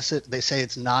won't address it. They say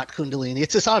it's not Kundalini.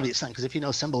 It's this obvious thing, because if you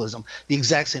know symbolism, the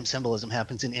exact same symbolism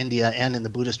happens in India and in the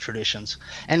Buddhist traditions.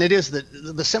 And it is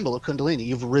the symbol of Kundalini.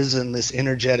 You've risen this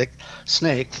energetic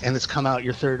snake, and it's come out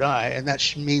your third eye, and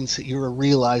that means that you're a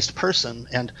realized person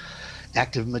and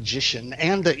active magician,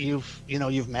 and that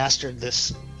you've mastered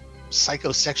this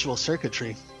psychosexual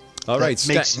circuitry. All right,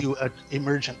 makes you an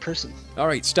emergent person. All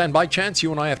right, stand by, Chance.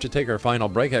 You and I have to take our final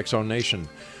break. X-Zone Nation.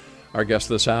 Our guest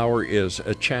this hour is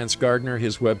Chance Gardner.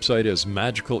 His website is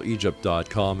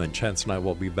magicalegypt.com, and Chance and I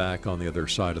will be back on the other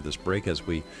side of this break as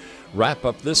we wrap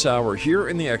up this hour here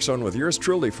in the X-Zone with yours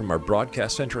truly from our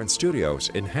broadcast center and studios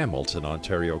in Hamilton,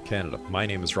 Ontario, Canada. My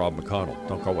name is Rob McConnell.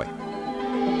 Don't go away.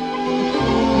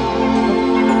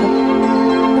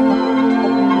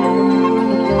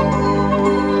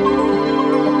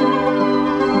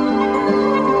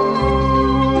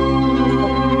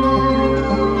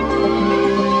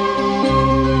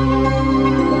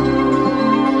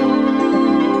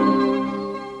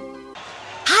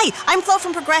 I'm Flo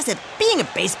from Progressive. Being a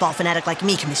baseball fanatic like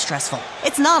me can be stressful.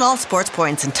 It's not all sports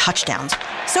points and touchdowns.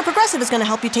 So Progressive is going to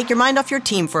help you take your mind off your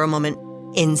team for a moment.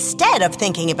 Instead of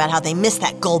thinking about how they missed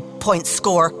that goal point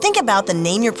score, think about the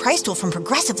Name Your Price tool from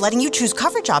Progressive, letting you choose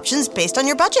coverage options based on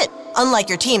your budget, unlike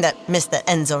your team that missed the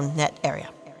end zone net area.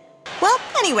 Well,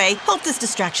 anyway, hope this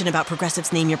distraction about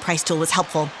Progressive's Name Your Price tool was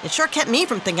helpful. It sure kept me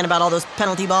from thinking about all those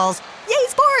penalty balls. Yay,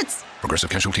 sports! Progressive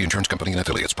Casualty Insurance Company and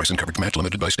Affiliates. Price and coverage match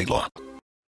limited by state law.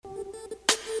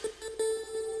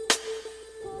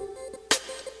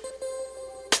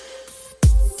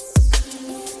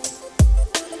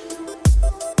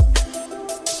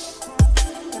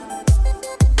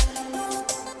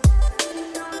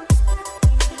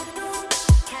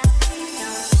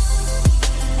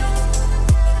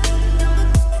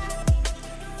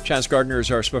 Chance Gardner is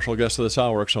our special guest of this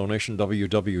hour. X-Zone Nation,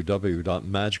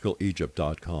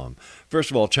 www.magicalegypt.com.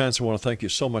 First of all, Chance, I want to thank you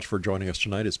so much for joining us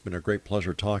tonight. It's been a great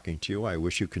pleasure talking to you. I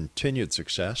wish you continued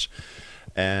success.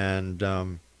 And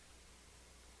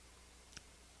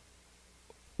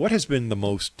what has been the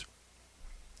most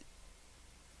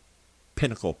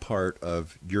pinnacle part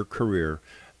of your career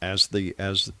as the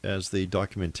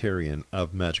documentarian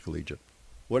of Magical Egypt?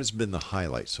 What has been the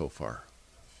highlight so far?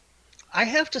 I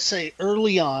have to say,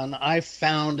 early on, I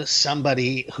found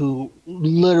somebody who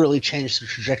literally changed the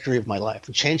trajectory of my life,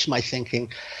 changed my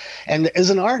thinking. And as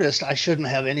an artist, I shouldn't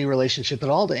have any relationship at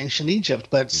all to ancient Egypt,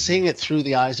 but seeing it through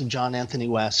the eyes of John Anthony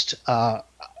West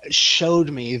showed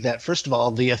me that, first of all,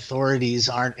 the authorities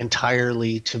aren't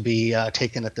entirely to be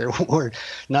taken at their word.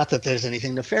 Not that there's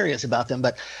anything nefarious about them,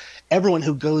 but everyone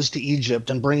who goes to Egypt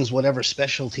and brings whatever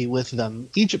specialty with them,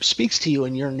 Egypt speaks to you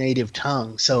in your native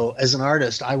tongue. So as an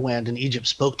artist, I went and Egypt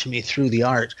spoke to me through the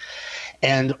art.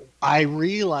 And I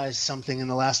realized something in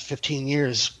the last 15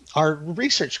 years. Our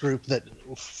research group that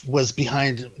was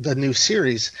behind the new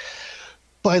series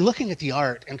by looking at the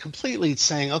art and completely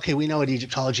saying, okay, we know what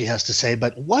Egyptology has to say,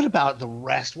 but what about the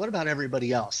rest? What about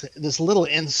everybody else? This little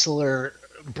insular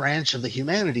branch of the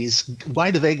humanities,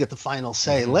 why do they get the final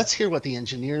say? Let's hear what the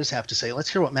engineers have to say. Let's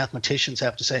hear what mathematicians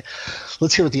have to say.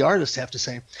 Let's hear what the artists have to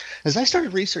say. As I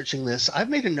started researching this, I've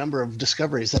made a number of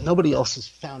discoveries that nobody else has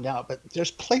found out, but there's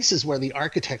places where the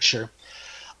architecture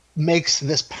makes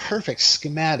this perfect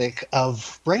schematic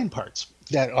of brain parts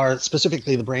that are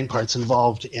specifically the brain parts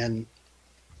involved in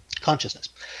consciousness.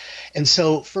 And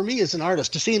so for me as an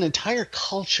artist, to see an entire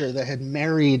culture that had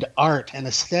married art and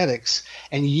aesthetics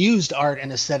and used art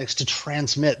and aesthetics to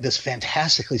transmit this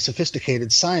fantastically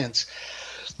sophisticated science,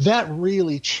 that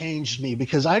really changed me,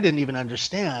 because I didn't even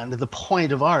understand the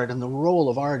point of art, and the role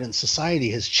of art in society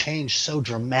has changed so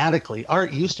dramatically.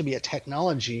 Art used to be a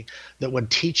technology that would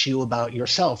teach you about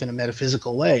yourself in a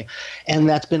metaphysical way, and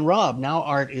that's been robbed. Now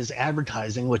art is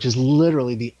advertising, which is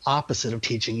literally the opposite of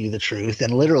teaching you the truth,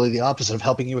 and literally the opposite of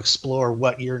helping you explore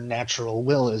what your natural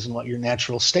will is and what your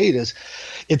natural state is.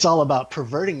 It's all about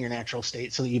perverting your natural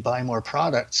state so that you buy more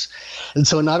products. And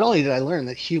so not only did I learn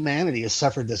that humanity has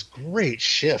suffered this great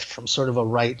shift from sort of a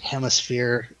right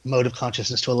hemisphere mode of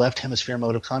consciousness to a left hemisphere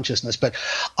mode of consciousness, but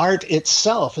art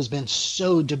itself has been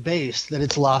so debased that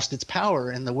it's lost its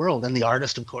power in the world. And the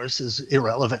artist, of course, is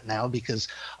irrelevant now because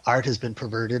art has been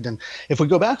perverted. And if we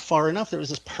go back far enough, there was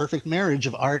this perfect marriage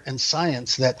of art and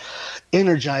science that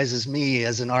energizes me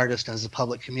as an artist and as a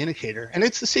public communicator. And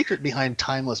it's the secret behind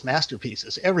timeless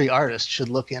masterpieces. Every artist should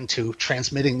look into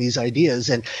transmitting these ideas,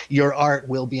 and your art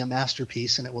will be a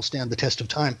masterpiece and it will stand the test of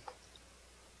time.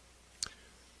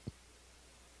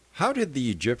 How did the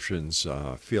Egyptians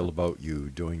feel about you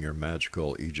doing your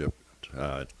Magical Egypt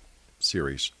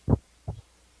series?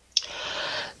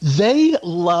 They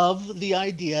love the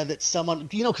idea that someone,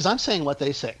 because I'm saying what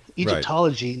they say.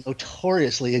 Egyptology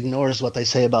notoriously ignores what they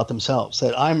say about themselves.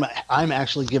 That I'm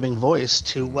actually giving voice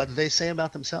to what they say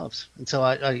about themselves. And so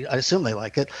I assume they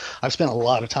like it. I've spent a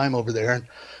lot of time over there, and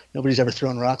nobody's ever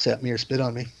thrown rocks at me or spit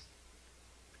on me.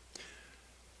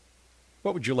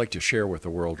 What would you like to share with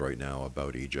the world right now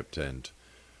about Egypt and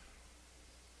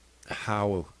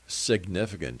how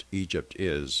significant Egypt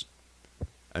is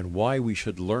and why we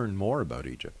should learn more about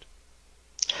Egypt?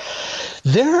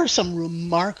 There are some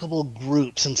remarkable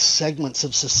groups and segments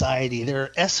of society. There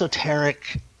are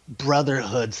esoteric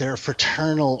brotherhoods, there are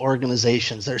fraternal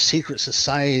organizations, there are secret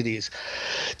societies,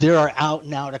 there are out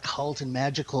and out occult and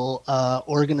magical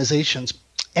organizations.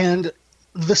 And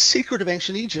the secret of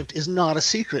ancient Egypt is not a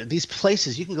secret. These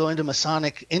places, you can go into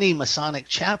any Masonic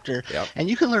chapter, and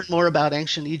you can learn more about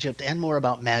ancient Egypt and more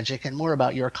about magic and more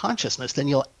about your consciousness than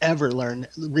you'll ever learn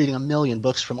reading a million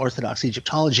books from Orthodox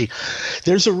Egyptology.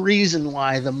 There's a reason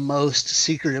why the most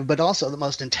secretive, but also the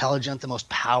most intelligent, the most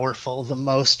powerful, the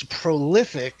most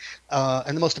prolific,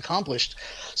 and the most accomplished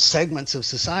segments of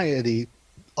society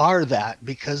are that,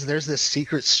 because there's this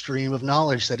secret stream of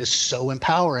knowledge that is so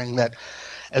empowering that,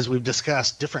 as we've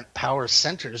discussed, different power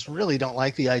centers really don't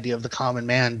like the idea of the common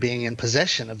man being in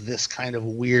possession of this kind of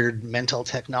weird mental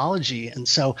technology. And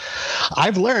so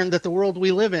I've learned that the world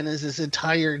we live in is this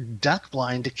entire duck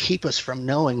blind to keep us from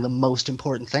knowing the most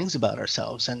important things about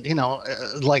ourselves. And,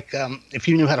 if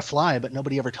you knew how to fly, but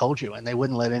nobody ever told you, and they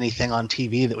wouldn't let anything on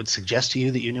TV that would suggest to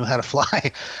you that you knew how to fly,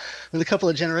 in a couple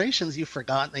of generations, you've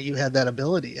forgotten that you had that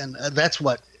ability. And that's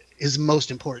what is most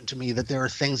important to me, that there are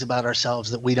things about ourselves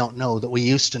that we don't know, that we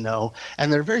used to know,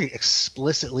 and they're very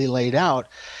explicitly laid out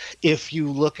if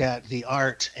you look at the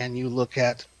art and you look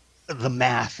at the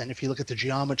math and if you look at the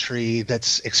geometry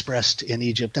that's expressed in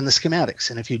Egypt and the schematics.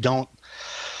 And if you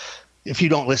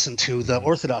don't listen to the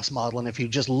Orthodox model, and if you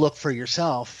just look for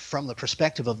yourself from the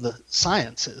perspective of the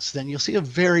sciences, then you'll see a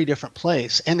very different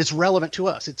place. And it's relevant to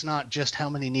us. It's not just how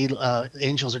many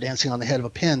angels are dancing on the head of a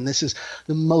pin. This is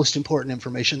the most important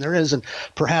information there is. And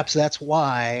perhaps that's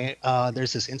why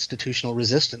there's this institutional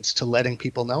resistance to letting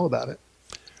people know about it.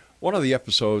 One of the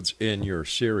episodes in your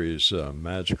series,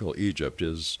 Magical Egypt,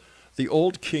 is the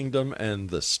Old Kingdom and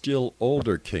the Still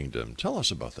Older Kingdom. Tell us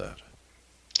about that.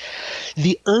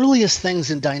 The earliest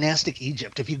things in dynastic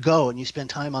Egypt, if you go and you spend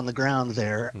time on the ground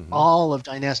there, all of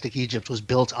dynastic Egypt was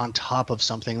built on top of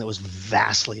something that was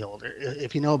vastly older.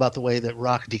 If you know about the way that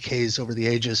rock decays over the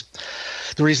ages,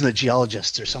 the reason that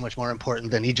geologists are so much more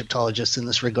important than Egyptologists in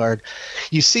this regard,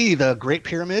 you see the Great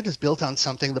Pyramid is built on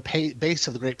something. The base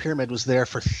of the Great Pyramid was there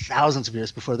for thousands of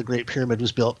years before the Great Pyramid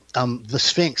was built. The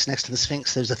Sphinx, next to the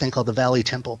Sphinx, there's a thing called the Valley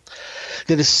Temple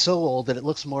that is so old that it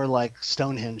looks more like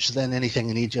Stonehenge than anything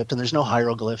in Egypt, and there's no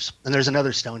hieroglyphs. And there's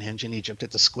another Stonehenge in Egypt.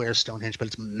 It's a square Stonehenge, but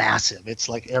it's massive. It's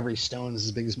like every stone is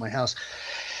as big as my house.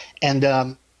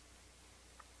 And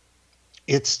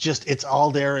it's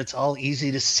all there. It's all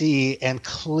easy to see. And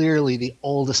clearly the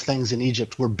oldest things in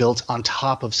Egypt were built on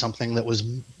top of something that was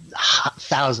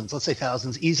thousands, let's say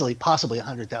thousands, easily, possibly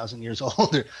 100,000 years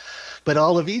older. But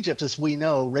all of Egypt, as we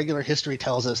know, regular history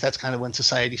tells us that's kind of when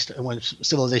when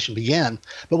civilization began.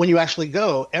 But when you actually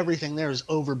go, everything there is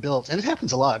overbuilt. And it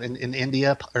happens a lot in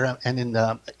India and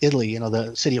in Italy,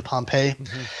 the city of Pompeii.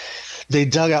 Mm-hmm. They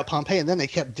dug out Pompeii, and then they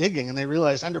kept digging, and they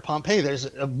realized under Pompeii there's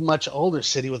a much older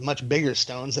city with much bigger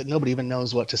stones that nobody even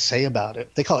knows what to say about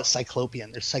it. They call it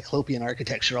Cyclopean. There's Cyclopean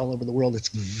architecture all over the world. It's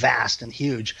vast and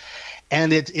huge.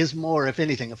 And it is more, if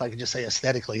anything, if I could just say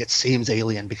aesthetically, it seems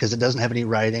alien because it doesn't have any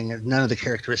writing and none of the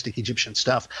characteristic Egyptian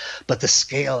stuff, but the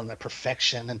scale and the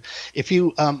perfection. And if you,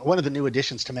 one of the new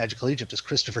additions to Magical Egypt is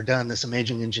Christopher Dunn, this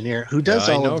amazing engineer who does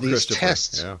all of these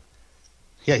tests.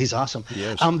 Yeah, he's awesome.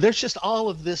 There's just all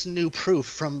of this new proof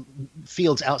from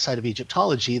fields outside of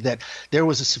Egyptology that there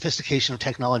was a sophistication of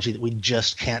technology that we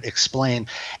just can't explain.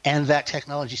 And that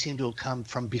technology seemed to have come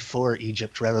from before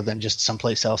Egypt rather than just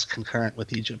someplace else concurrent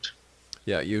with Egypt.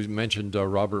 Yeah, you mentioned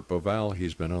Robert Bauval.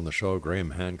 He's been on the show.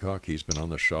 Graham Hancock, he's been on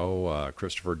the show.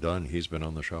 Christopher Dunn, he's been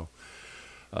on the show.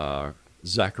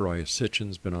 Zachariah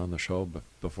Sitchin's been on the show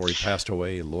before he passed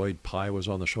away. Lloyd Pye was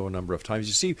on the show a number of times.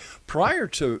 You see, prior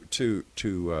to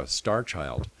Star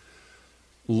Child,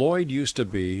 Lloyd used to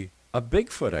be a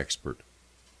Bigfoot expert.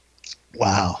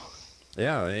 Wow.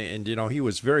 Yeah, and he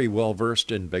was very well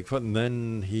versed in Bigfoot, and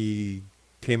then he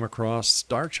came across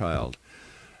Star Child,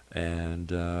 and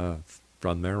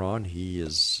from there on,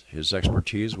 his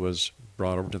expertise was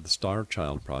brought over to the Star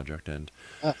Child project, and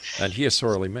he is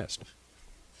sorely missed.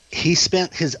 He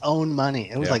spent his own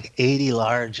money. It was like 80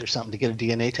 large or something to get a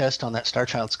DNA test on that Star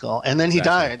Child skull. And then he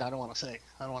died. I don't want to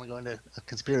go into a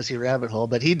conspiracy rabbit hole,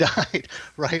 but he died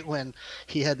right when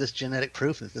he had this genetic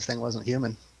proof that this thing wasn't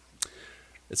human.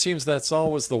 It seems that's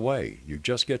always the way. You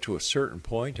just get to a certain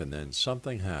point and then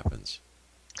something happens.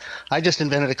 I just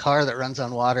invented a car that runs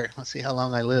on water. Let's see how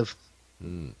long I live.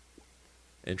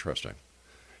 Interesting.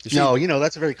 No,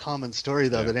 that's a very common story,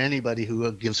 though, that anybody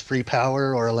who gives free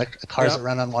power or cars that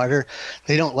run on water,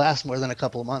 they don't last more than a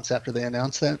couple of months after they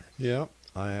announce that. Yeah,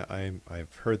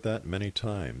 I've heard that many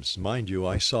times. Mind you,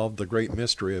 I solved the great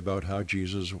mystery about how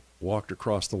Jesus walked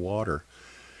across the water.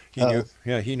 He knew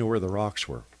where the rocks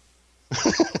were.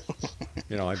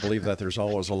 I believe that there's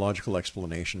always a logical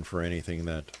explanation for anything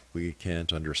that we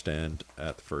can't understand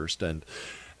at first. And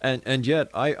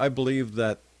yet, I believe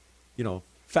that,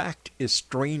 fact is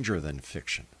stranger than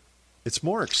fiction. It's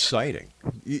more exciting.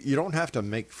 You don't have to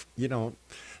make,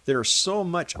 there's so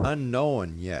much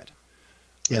unknown yet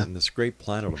in this great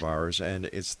planet of ours. And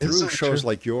it's through shows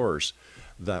like yours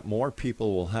that more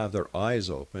people will have their eyes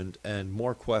opened and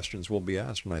more questions will be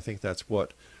asked. And I think that's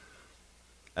what,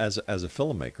 as a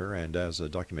filmmaker and as a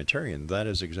documentarian, that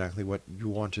is exactly what you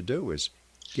want to do, is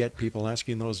get people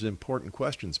asking those important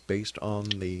questions based on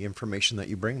the information that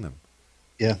you bring them.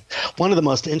 Yeah. One of the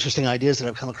most interesting ideas that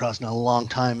I've come across in a long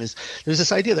time is there's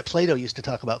this idea that Plato used to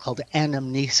talk about called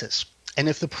anamnesis. And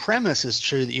if the premise is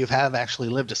true that you have actually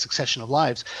lived a succession of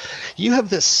lives, you have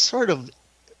this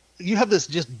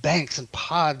just banks and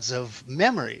pods of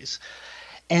memories.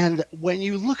 And when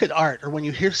you look at art or when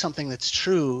you hear something that's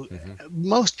true,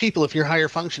 most people, if you're a higher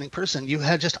functioning person, you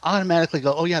just automatically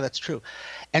go, oh, yeah, that's true.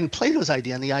 And Plato's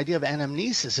idea and the idea of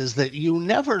anamnesis is that you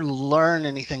never learn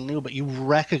anything new, but you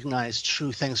recognize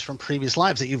true things from previous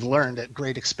lives that you've learned at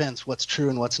great expense, what's true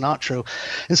and what's not true.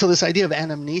 And so this idea of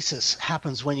anamnesis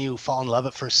happens when you fall in love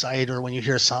at first sight or when you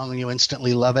hear a song and you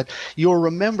instantly love it. You're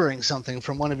remembering something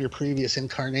from one of your previous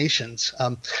incarnations.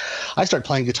 I started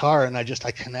playing guitar and I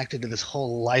connected to this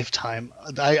whole lifetime.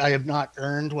 I have not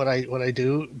earned what I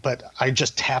do, but I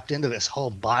just tapped into this whole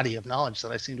body of knowledge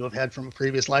that I seem to have had from a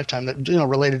previous lifetime that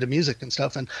related to music and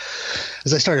stuff. And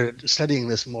as I started studying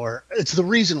this more, it's the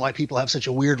reason why people have such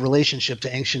a weird relationship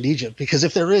to ancient Egypt, because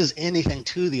if there is anything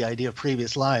to the idea of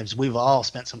previous lives, we've all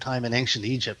spent some time in ancient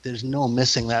Egypt. There's no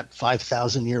missing that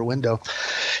 5,000 year window.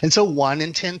 And so 1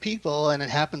 in 10 people, and it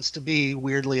happens to be,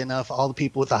 weirdly enough, all the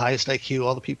people with the highest IQ,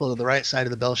 all the people to the right side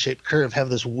of the bell-shaped curve have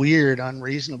this weird,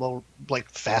 unreasonable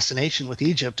fascination with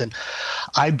Egypt. And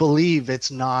I believe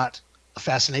it's not a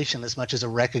fascination as much as a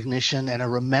recognition and a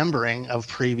remembering of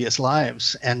previous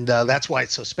lives. And that's why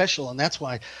it's so special. And that's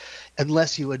why,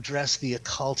 unless you address the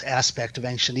occult aspect of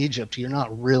ancient Egypt, you're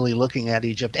not really looking at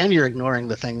Egypt, and you're ignoring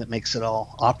the thing that makes it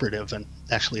all operative and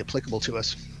actually applicable to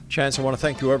us. Chance, I want to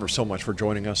thank you ever so much for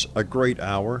joining us. A great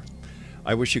hour.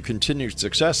 I wish you continued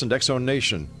success, and X-Zone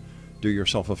Nation, do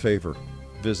yourself a favor.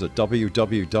 Visit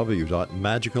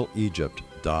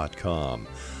www.magicalegypt.com.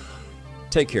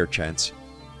 Take care, Chance.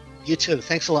 You too.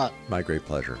 Thanks a lot. My great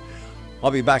pleasure. I'll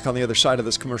be back on the other side of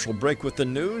this commercial break with the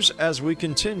news as we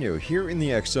continue here in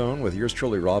the X Zone with yours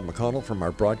truly, Rob McConnell, from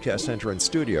our broadcast center and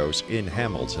studios in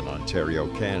Hamilton, Ontario,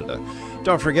 Canada.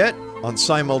 Don't forget, on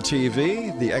Simul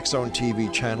TV, the X Zone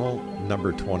TV channel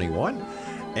number 21,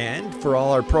 and for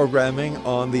all our programming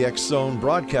on the X Zone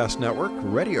Broadcast Network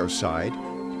radio side,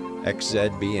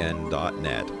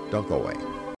 xzbn.net. Don't go away.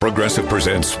 Progressive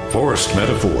presents Forced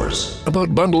Metaphors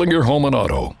about bundling your home and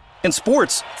auto. In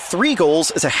sports, 3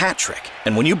 goals is a hat trick.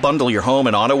 And when you bundle your home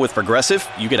and auto with Progressive,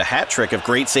 you get a hat trick of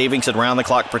great savings and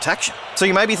round-the-clock protection. So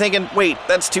you might be thinking, wait,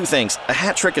 that's 2 things. A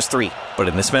hat trick is 3. But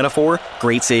in this metaphor,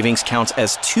 great savings counts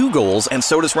as 2 goals, and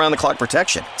so does round-the-clock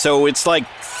protection. So it's like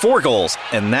 4 goals,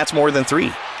 and that's more than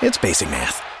 3. It's basic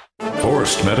math.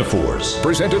 Forced Metaphors,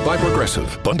 presented by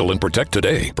Progressive. Bundle and protect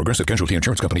today. Progressive Casualty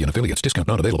Insurance Company and affiliates. Discount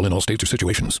not available in all states or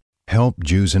situations. Help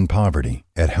Jews in poverty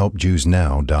at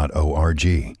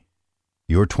helpjewsnow.org.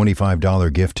 Your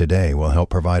 $25 gift today will help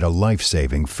provide a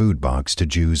life-saving food box to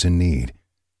Jews in need.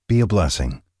 Be a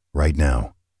blessing right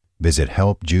now. Visit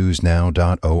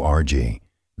helpjewsnow.org.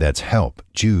 That's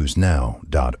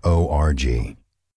helpjewsnow.org.